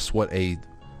is just what a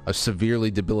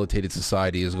severely debilitated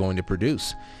society is going to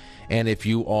produce. And if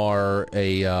you are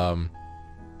a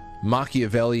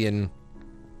Machiavellian,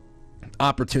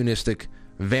 opportunistic,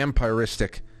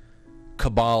 vampiristic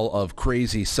cabal of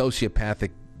crazy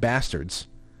sociopathic bastards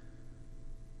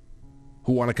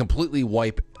who want to completely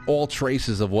wipe all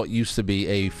traces of what used to be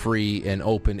a free and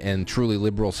open and truly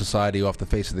liberal society off the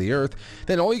face of the earth,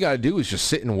 then all you got to do is just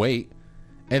sit and wait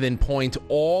and then point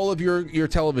all of your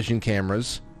television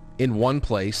cameras in one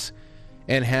place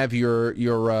and have your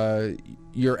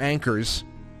anchors,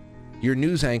 your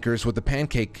news anchors with the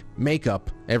pancake makeup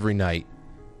every night,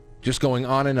 just going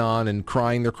on and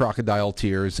crying their crocodile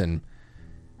tears, and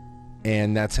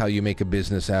that's how you make a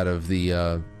business out of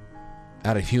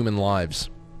human lives.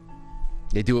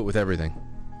 They do it with everything.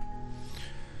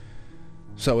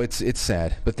 So it's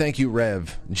sad. But thank you,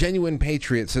 Rev. Genuine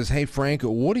Patriot says, hey Frank,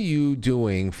 what are you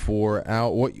doing for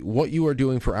what you are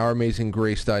doing for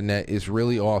OurAmazingGrace.net is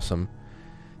really awesome.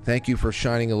 Thank you for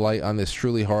shining a light on this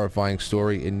truly horrifying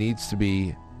story. It needs to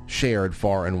be shared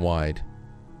far and wide.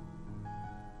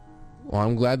 Well,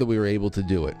 I'm glad that we were able to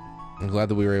do it. I'm glad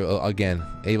that we were, again,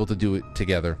 able to do it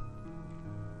together.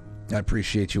 I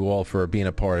appreciate you all for being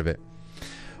a part of it.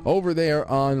 Over there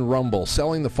on Rumble,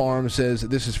 Selling the Farm says,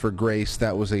 this is for Grace.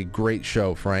 That was a great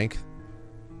show, Frank.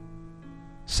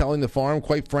 Selling the Farm,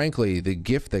 quite frankly, the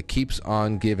gift that keeps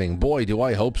on giving. Boy, do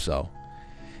I hope so.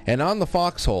 And on the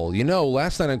Foxhole,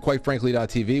 last night on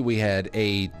QuiteFrankly.tv, we had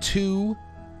a two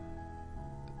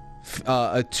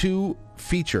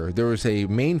feature. There was a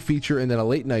main feature and then a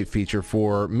late night feature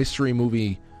for Mystery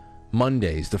Movie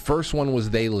Mondays. The first one was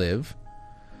They Live.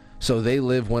 So They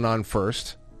Live went on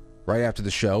first, right after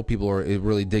the show. People are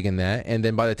really digging that. And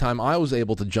then by the time I was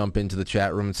able to jump into the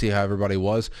chat room and see how everybody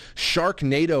was,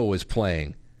 Sharknado was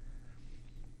playing.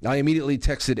 I immediately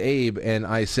texted Abe and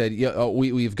I said, "Yeah,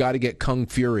 we've got to get Kung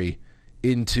Fury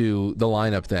into the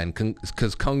lineup then,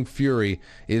 because Kung Fury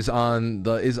is in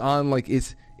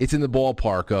the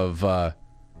ballpark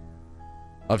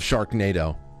of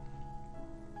Sharknado."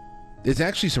 There's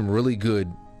actually some really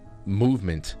good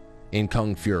movement in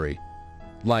Kung Fury.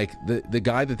 Like the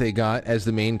guy that they got as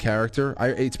the main character,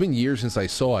 it's been years since I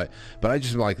saw it, but I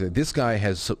just like that this guy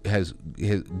has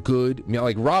good,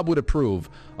 like Rob would approve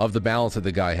of the balance that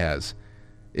the guy has.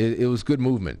 It was good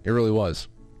movement. It really was.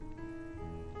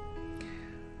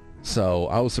 So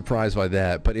I was surprised by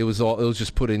that, but it was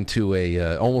just put into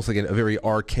a almost like a very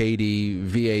arcadey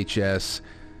VHS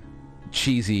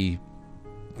cheesy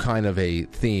kind of a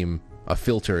theme, a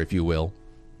filter, if you will.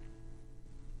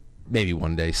 Maybe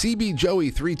one day. CB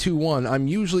Joey 321. I'm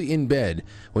usually in bed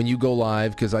when you go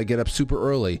live because I get up super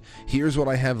early. Here's what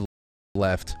I have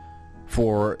left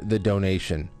for the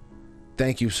donation.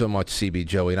 Thank you so much, CB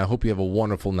Joey, and I hope you have a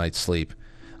wonderful night's sleep.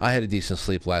 I had a decent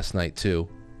sleep last night too.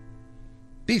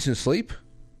 Decent sleep.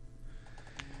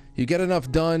 You get enough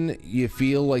done, you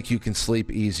feel like you can sleep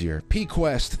easier.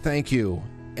 P-Quest, thank you.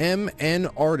 MN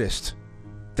Artist,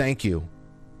 thank you.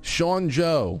 Sean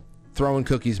Joe, throwing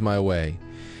cookies my way.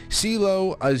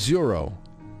 CeeLo Azuro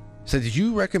said, did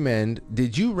you recommend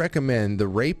The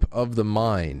Rape of the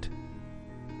Mind?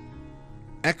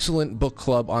 Excellent book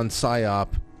club on PSYOP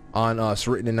on Us,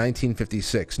 written in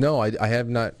 1956. No, I have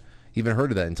not even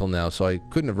heard of that until now, so I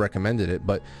couldn't have recommended it,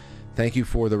 but thank you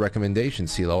for the recommendation,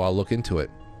 CeeLo. I'll look into it.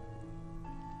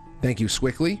 Thank you,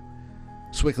 Swickly.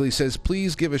 Swickly says,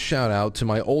 please give a shout out to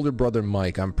my older brother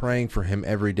Mike. I'm praying for him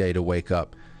every day to wake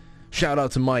up. Shout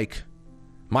out to Mike.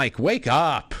 Mike, wake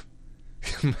up!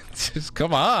 Just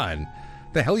come on.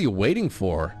 What the hell are you waiting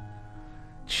for?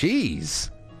 Jeez.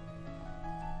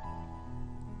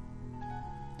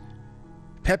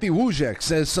 Peppy Wujek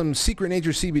says some Secret Nature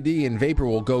CBD and vapor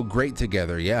will go great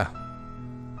together. Yeah.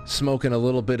 Smoking a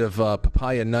little bit of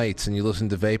Papaya Nights and you listen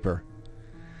to Vapor.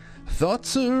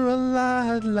 Thoughts are a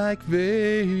lot like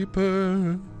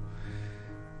vapor.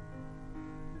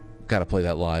 Gotta play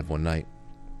that live one night.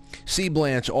 C.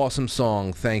 Blanche, awesome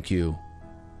song. Thank you.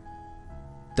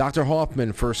 Dr.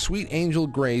 Hoffman, for Sweet Angel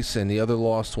Grace and the other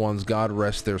lost ones, God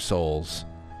rest their souls.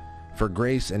 For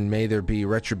grace and may there be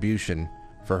retribution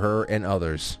for her and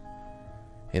others.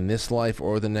 In this life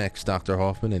or the next, Dr.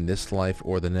 Hoffman, in this life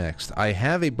or the next. I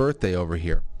have a birthday over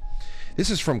here. This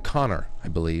is from Connor, I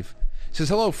believe. It says,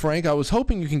 hello, Frank. I was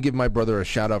hoping you can give my brother a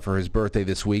shout-out for his birthday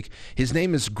this week. His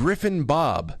name is Griffin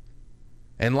Bob.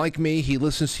 And like me, he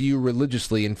listens to you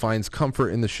religiously and finds comfort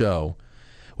in the show.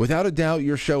 Without a doubt,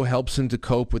 your show helps him to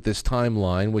cope with this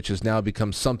timeline, which has now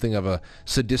become something of a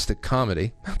sadistic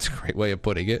comedy. That's a great way of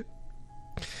putting it.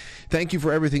 Thank you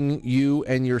for everything you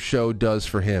and your show does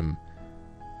for him.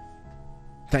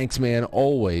 Thanks, man,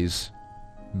 always.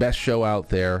 Best show out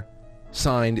there.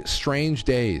 Signed, Strange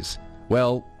Days.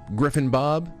 Well, Griffin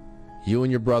Bob, you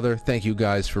and your brother, thank you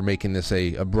guys for making this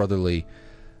a brotherly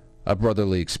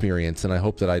experience, and I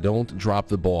hope that I don't drop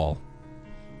the ball.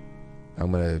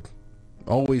 I'm going to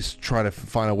always try to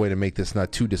find a way to make this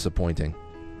not too disappointing.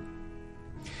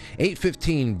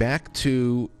 8:15, back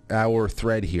to our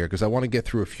thread here, because I want to get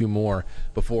through a few more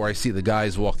before I see the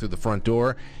guys walk through the front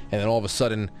door, and then all of a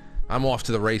sudden, I'm off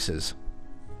to the races.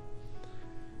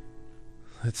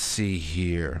 Let's see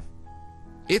here.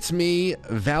 It's me,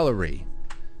 Valerie.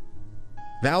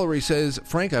 Valerie says,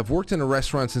 Frank, I've worked in a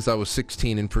restaurant since I was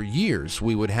 16, and for years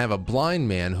we would have a blind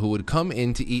man who would come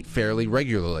in to eat fairly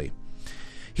regularly.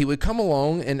 He would come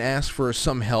along and ask for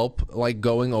some help, like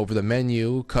going over the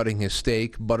menu, cutting his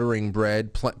steak, buttering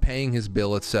bread, paying his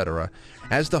bill, etc.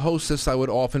 As the hostess, I would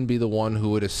often be the one who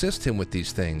would assist him with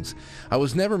these things. I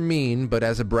was never mean, but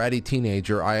as a bratty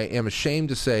teenager, I am ashamed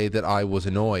to say that I was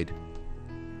annoyed.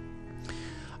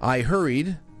 I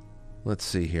hurried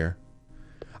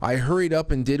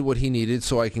up and did what he needed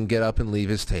so I can get up and leave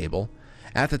his table.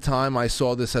 At the time, I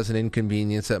saw this as an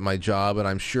inconvenience at my job, and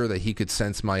I'm sure that he could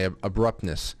sense my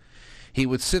abruptness. He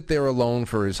would sit there alone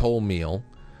for his whole meal.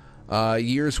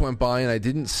 Years went by, and I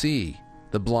didn't see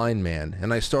the blind man,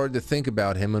 and I started to think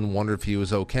about him and wonder if he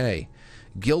was okay.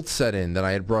 Guilt set in that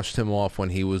I had brushed him off when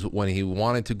he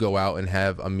wanted to go out and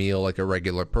have a meal like a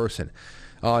regular person.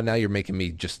 Oh, now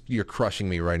you're crushing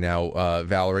me right now,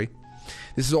 Valerie.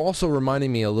 This is also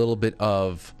reminding me a little bit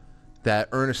of that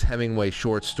Ernest Hemingway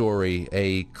short story,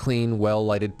 A Clean,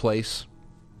 Well-Lighted Place.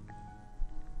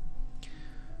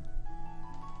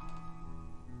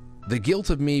 The guilt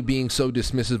of me being so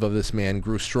dismissive of this man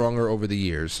grew stronger over the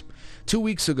years. 2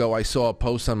 weeks ago, I saw a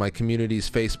post on my community's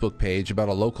Facebook page about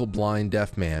a local blind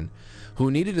deaf man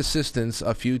who needed assistance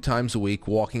a few times a week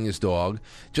walking his dog,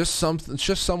 just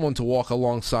someone to walk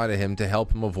alongside of him to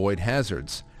help him avoid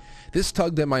hazards. This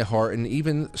tugged at my heart and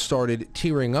even started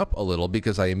tearing up a little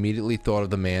because I immediately thought of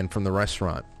the man from the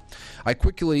restaurant. I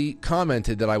quickly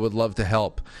commented that I would love to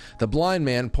help. The blind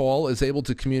man, Paul, is able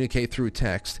to communicate through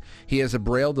text. He has a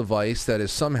braille device that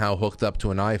is somehow hooked up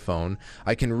to an iPhone.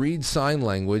 I can read sign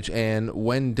language, and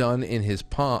when done in his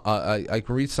palm, I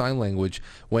can read sign language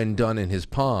when done in his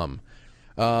palm.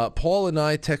 Paul and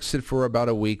I texted for about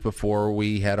a week before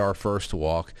we had our first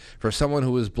walk. For someone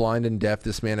who is blind and deaf,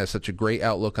 this man has such a great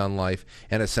outlook on life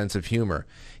and a sense of humor.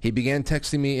 He began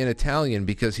texting me in Italian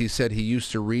because he said he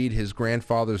used to read his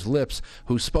grandfather's lips,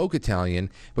 who spoke Italian,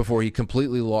 before he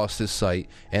completely lost his sight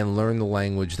and learned the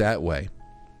language that way.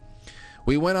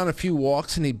 We went on a few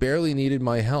walks and he barely needed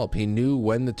my help. He knew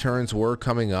when the turns were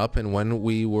coming up and when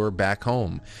we were back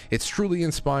home. It's truly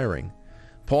inspiring.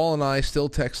 Paul and I still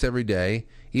text every day,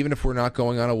 even if we're not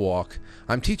going on a walk.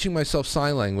 I'm teaching myself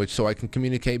sign language so I can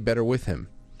communicate better with him,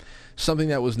 something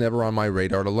that was never on my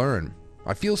radar to learn.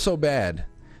 I feel so bad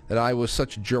that I was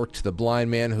such a jerk to the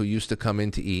blind man who used to come in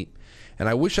to eat, and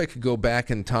I wish I could go back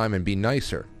in time and be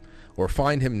nicer, or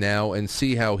find him now and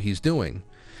see how he's doing.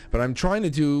 But I'm trying to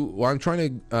do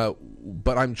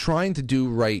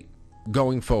right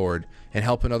going forward and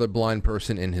help another blind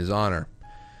person in his honor.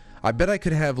 I bet I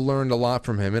could have learned a lot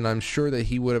from him, and I'm sure that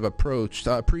he would have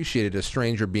appreciated a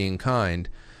stranger being kind.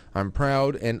 I'm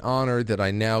proud and honored that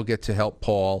I now get to help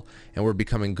Paul, and we're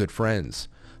becoming good friends.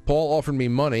 Paul offered me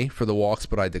money for the walks,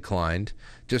 but I declined.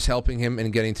 Just helping him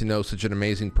and getting to know such an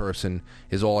amazing person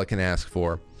is all I can ask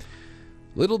for.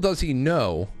 Little does he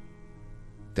know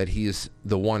that he is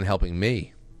the one helping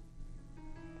me.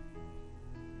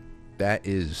 That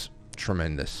is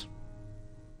tremendous.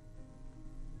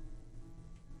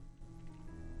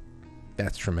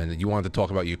 That's tremendous. You wanted to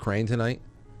talk about Ukraine tonight?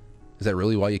 Is that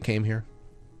really why you came here?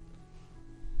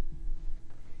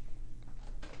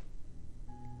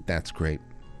 That's great.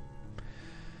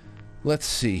 Let's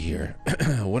see here.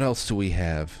 What else do we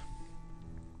have?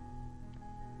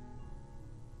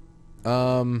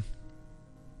 Hold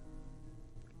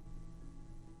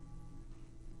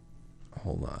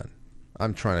on.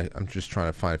 I'm just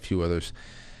trying to find a few others.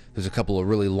 There's a couple of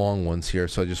really long ones here,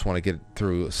 so I just want to get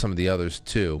through some of the others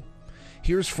too.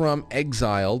 Here's from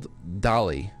Exiled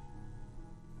Dalian.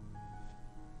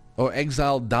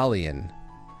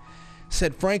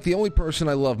 Said, Frank, the only person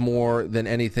I love more than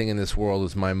anything in this world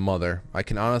is my mother. I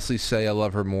can honestly say I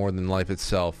love her more than life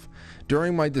itself.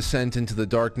 During my descent into the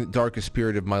darkest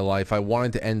period of my life, I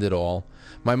wanted to end it all.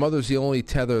 My mother's the only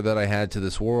tether that I had to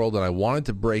this world, and I wanted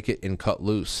to break it and cut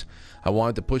loose. I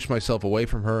wanted to push myself away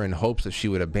from her in hopes that she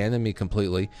would abandon me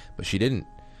completely, but she didn't.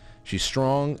 She's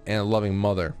strong and a loving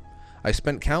mother. I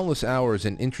spent countless hours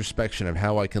in introspection of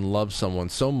how I can love someone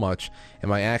so much and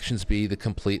my actions be the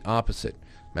complete opposite.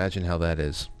 Imagine how that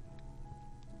is.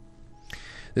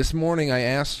 This morning I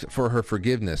asked for her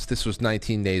forgiveness. This was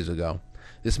 19 days ago.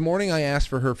 This morning I asked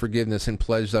for her forgiveness and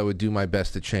pledged I would do my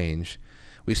best to change.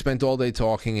 We spent all day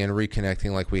talking and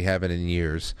reconnecting like we haven't in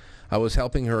years. I was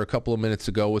helping her a couple of minutes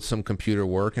ago with some computer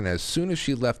work, and as soon as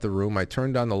she left the room, I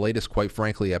turned on the latest Quite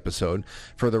Frankly episode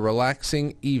for the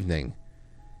relaxing evening,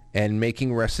 and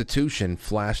Making Restitution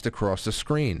flashed across the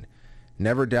screen.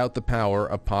 Never doubt the power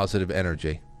of positive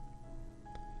energy.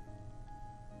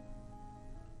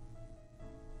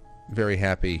 Very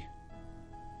happy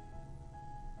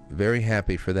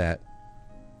for that.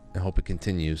 I hope it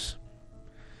continues.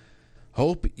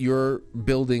 Hope your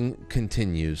building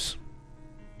continues.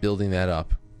 Building that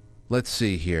up. Let's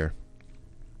see here.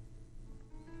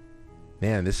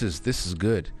 Man, this is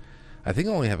good. I think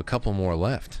I only have a couple more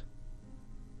left.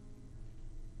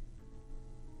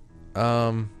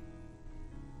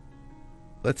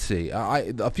 Let's see.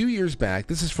 A few years back,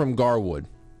 this is from Garwood.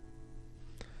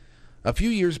 A few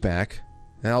years back,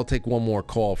 and I'll take one more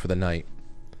call for the night,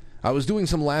 I was doing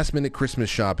some last-minute Christmas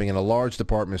shopping in a large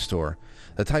department store,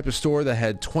 the type of store that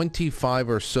had 25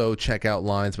 or so checkout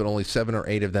lines, but only 7 or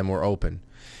 8 of them were open.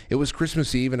 It was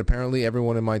Christmas Eve, and apparently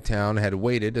everyone in my town had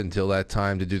waited until that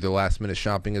time to do their last-minute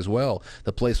shopping as well.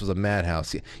 The place was a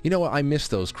madhouse. You know what? I miss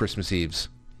those Christmas Eves.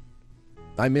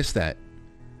 I miss that.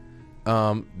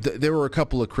 There were a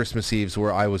couple of Christmas Eves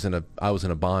where I was in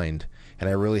a bind, and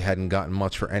I really hadn't gotten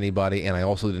much for anybody, and I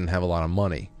also didn't have a lot of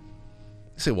money.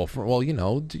 I say,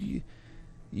 you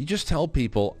just tell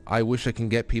people, I wish I can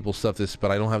get people stuff but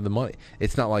I don't have the money.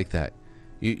 It's not like that.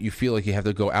 You feel like you have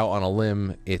to go out on a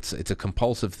limb. It's a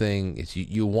compulsive thing.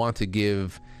 You want to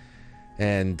give,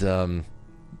 and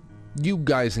You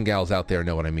guys and gals out there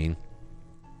know what I mean.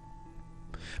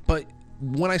 But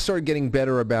when I started getting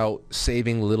better about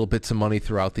saving little bits of money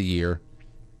throughout the year,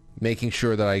 making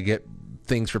sure that I get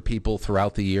things for people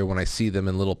throughout the year when I see them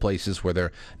in little places where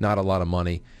they're not a lot of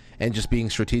money, and just being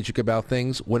strategic about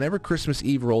things, whenever Christmas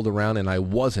Eve rolled around and I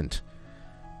wasn't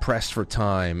pressed for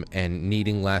time and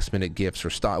needing last-minute gifts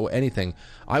or anything,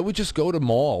 I would just go to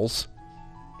malls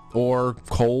or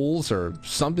Kohl's or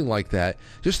something like that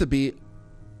just to be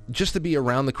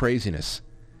around the craziness,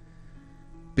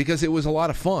 because it was a lot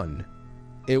of fun.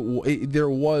 There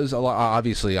was a lot.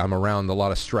 Obviously, I'm around a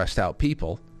lot of stressed out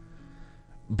people,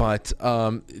 but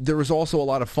there was also a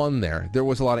lot of fun there. There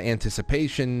was a lot of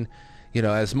anticipation. You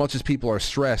know, as much as people are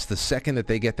stressed, the second that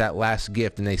they get that last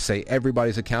gift and they say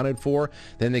everybody's accounted for,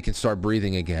 then they can start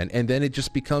breathing again. And then it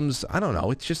just becomes, I don't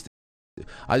know,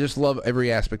 I just love every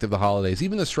aspect of the holidays,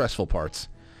 even the stressful parts.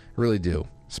 I really do.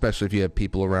 Especially if you have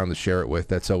people around to share it with.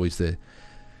 That's always the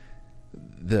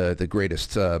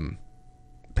greatest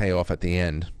payoff at the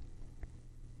end.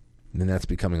 And then that's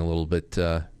becoming a little bit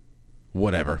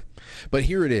whatever. But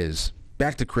here it is.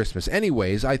 Back to Christmas.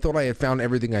 Anyways, I thought I had found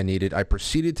everything I needed. I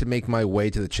proceeded to make my way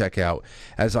to the checkout.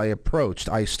 As I approached,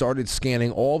 I started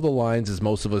scanning all the lines, as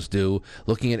most of us do,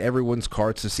 looking at everyone's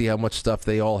carts to see how much stuff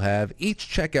they all have. Each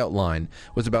checkout line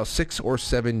was about 6 or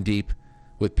 7 deep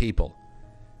with people,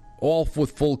 all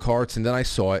with full carts, and then I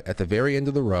saw it. At the very end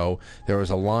of the row, there was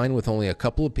a line with only a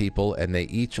couple of people, and they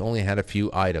each only had a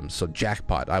few items. So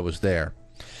jackpot, I was there.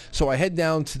 So I head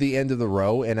down to the end of the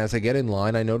row, and as I get in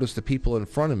line, I notice the people in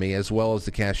front of me, as well as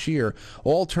the cashier,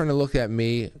 all turn to look at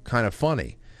me kind of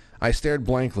funny. I stared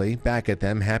blankly back at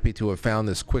them, happy to have found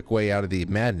this quick way out of the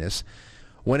madness.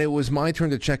 When it was my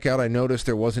turn to check out, I noticed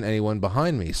there wasn't anyone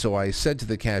behind me, so I said to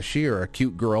the cashier, a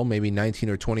cute girl, maybe 19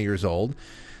 or 20 years old,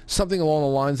 something along the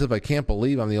lines of, "I can't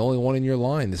believe I'm the only one in your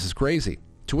line. This is crazy."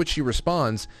 To which she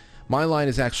responds, "My line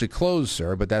is actually closed,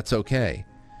 sir, but that's okay."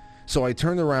 So I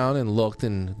turned around and looked,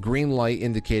 and green light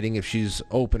indicating if she's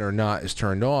open or not is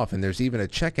turned off, and there's even a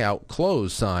checkout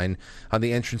closed sign on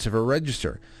the entrance of her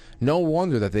register. No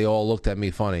wonder that they all looked at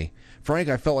me funny. Frank,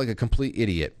 I felt like a complete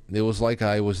idiot. It was like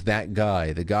I was that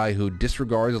guy, the guy who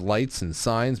disregards lights and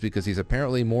signs because he's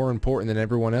apparently more important than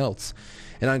everyone else.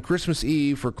 And on Christmas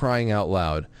Eve, for crying out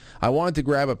loud, I wanted to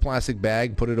grab a plastic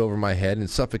bag, put it over my head, and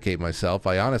suffocate myself.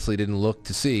 I honestly didn't look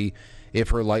to see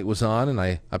if her light was on, and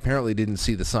I apparently didn't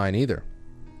see the sign either.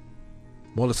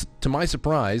 Well, to my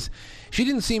surprise, she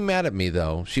didn't seem mad at me,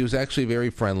 though. She was actually very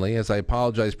friendly. As I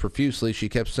apologized profusely, she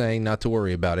kept saying not to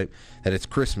worry about it, that it's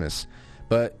Christmas.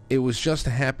 But it was just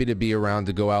happy to be around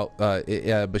to go out,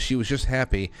 but she was just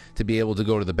happy to be able to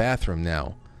go to the bathroom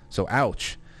now. So,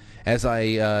 ouch. As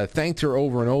I thanked her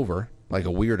over and over, like a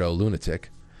weirdo lunatic,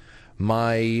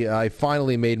 I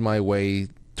finally made my way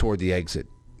toward the exit.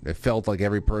 It felt like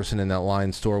every person in that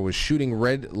line store was shooting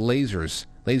red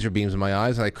laser beams in my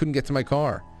eyes, and I couldn't get to my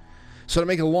car. So to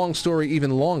make a long story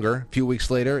even longer, a few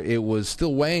weeks later, it was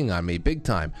still weighing on me big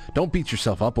time. Don't beat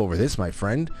yourself up over this, my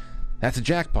friend. That's a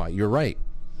jackpot, you're right.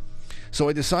 So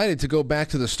I decided to go back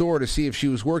to the store to see if she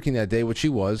was working that day, which she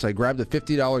was. I grabbed a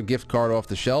 $50 gift card off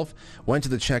the shelf, went to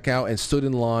the checkout, and stood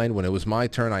in line. When it was my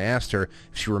turn, I asked her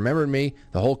if she remembered me,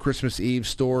 the whole Christmas Eve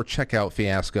store checkout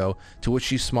fiasco, to which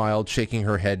she smiled, shaking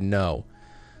her head no.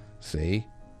 See?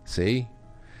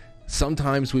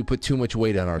 Sometimes we put too much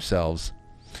weight on ourselves.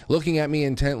 Looking at me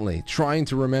intently, trying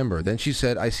to remember. Then she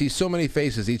said, "I see so many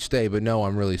faces each day, but no,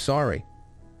 I'm really sorry."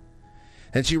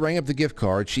 And she rang up the gift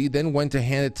card. She then went to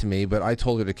hand it to me, but I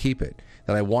told her to keep it,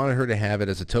 that I wanted her to have it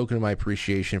as a token of my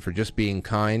appreciation for just being a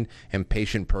kind and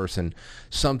patient person,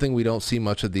 something we don't see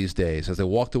much of these days. As I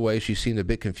walked away, she seemed a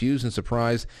bit confused and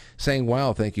surprised, saying,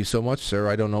 "Wow, thank you so much, sir.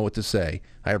 I don't know what to say."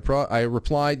 I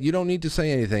replied, "You don't need to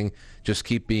say anything. Just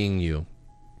keep being you."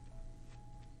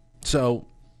 So,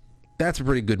 that's a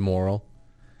pretty good moral.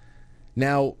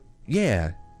 Now,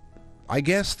 yeah, I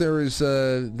guess there is,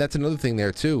 that's another thing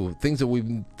there too. Things that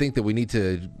we think that we need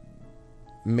to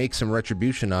make some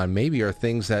retribution on maybe are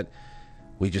things that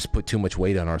we just put too much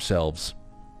weight on ourselves.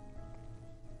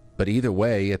 But either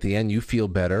way, at the end you feel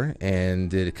better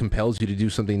and it compels you to do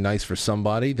something nice for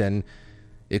somebody, then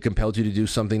it compels you to do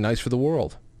something nice for the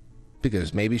world.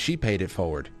 Because maybe she paid it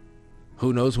forward.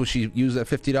 Who knows what she used that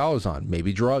 $50 on?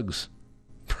 Maybe drugs.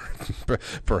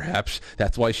 Perhaps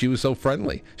that's why she was so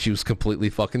friendly. She was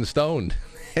completely fucking stoned.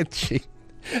 And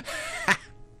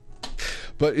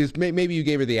but maybe you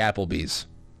gave her the Applebee's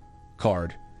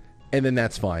card, and then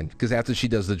that's fine. Because after she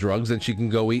does the drugs, then she can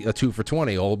go eat a 2 for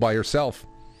 $20 all by herself.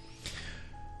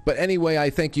 But anyway,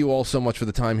 I thank you all so much for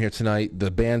the time here tonight.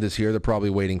 The band is here. They're probably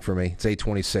waiting for me. It's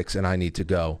 8:26, and I need to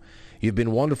go. You've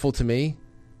been wonderful to me.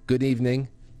 Good evening.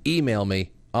 Email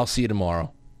me. I'll see you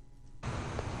tomorrow.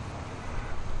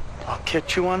 I'll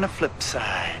catch you on the flip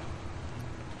side.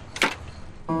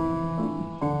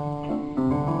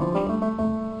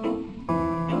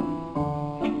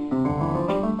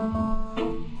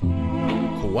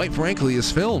 Quite Frankly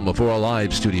is filmed before a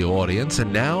live studio audience,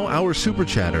 and now our super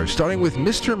chatter, starting with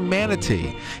Mr.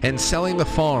 Manatee and Selling the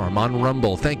Farm on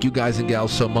Rumble. Thank you guys and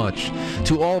gals so much.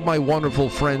 To all of my wonderful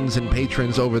friends and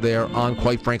patrons over there on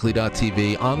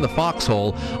QuiteFrankly.tv, on the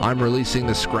Foxhole, I'm releasing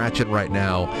the Scratch It right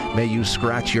now. May you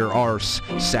scratch your arse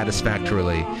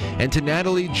satisfactorily. And to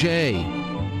Natalie J.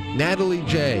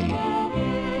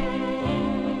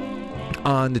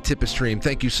 On the Tipper stream.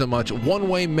 Thank you so much. One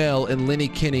Way Mel and Lenny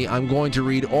Kinney. I'm going to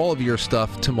read all of your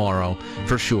stuff tomorrow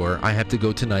for sure. I have to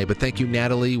go tonight, but thank you,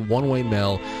 Natalie, One Way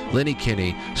Mel, Lenny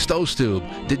Kinney,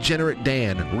 Stowstube, Degenerate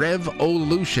Dan, Rev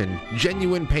Olution,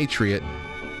 Genuine Patriot.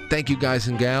 Thank you, guys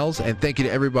and gals, and thank you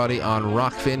to everybody on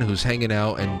Rockfin who's hanging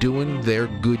out and doing their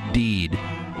good deed.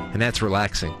 And that's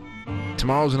relaxing.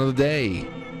 Tomorrow's another day.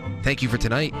 Thank you for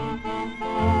tonight.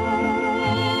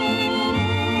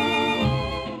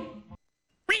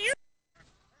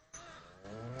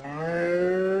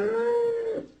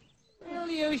 Will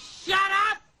you shut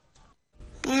up?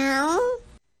 No.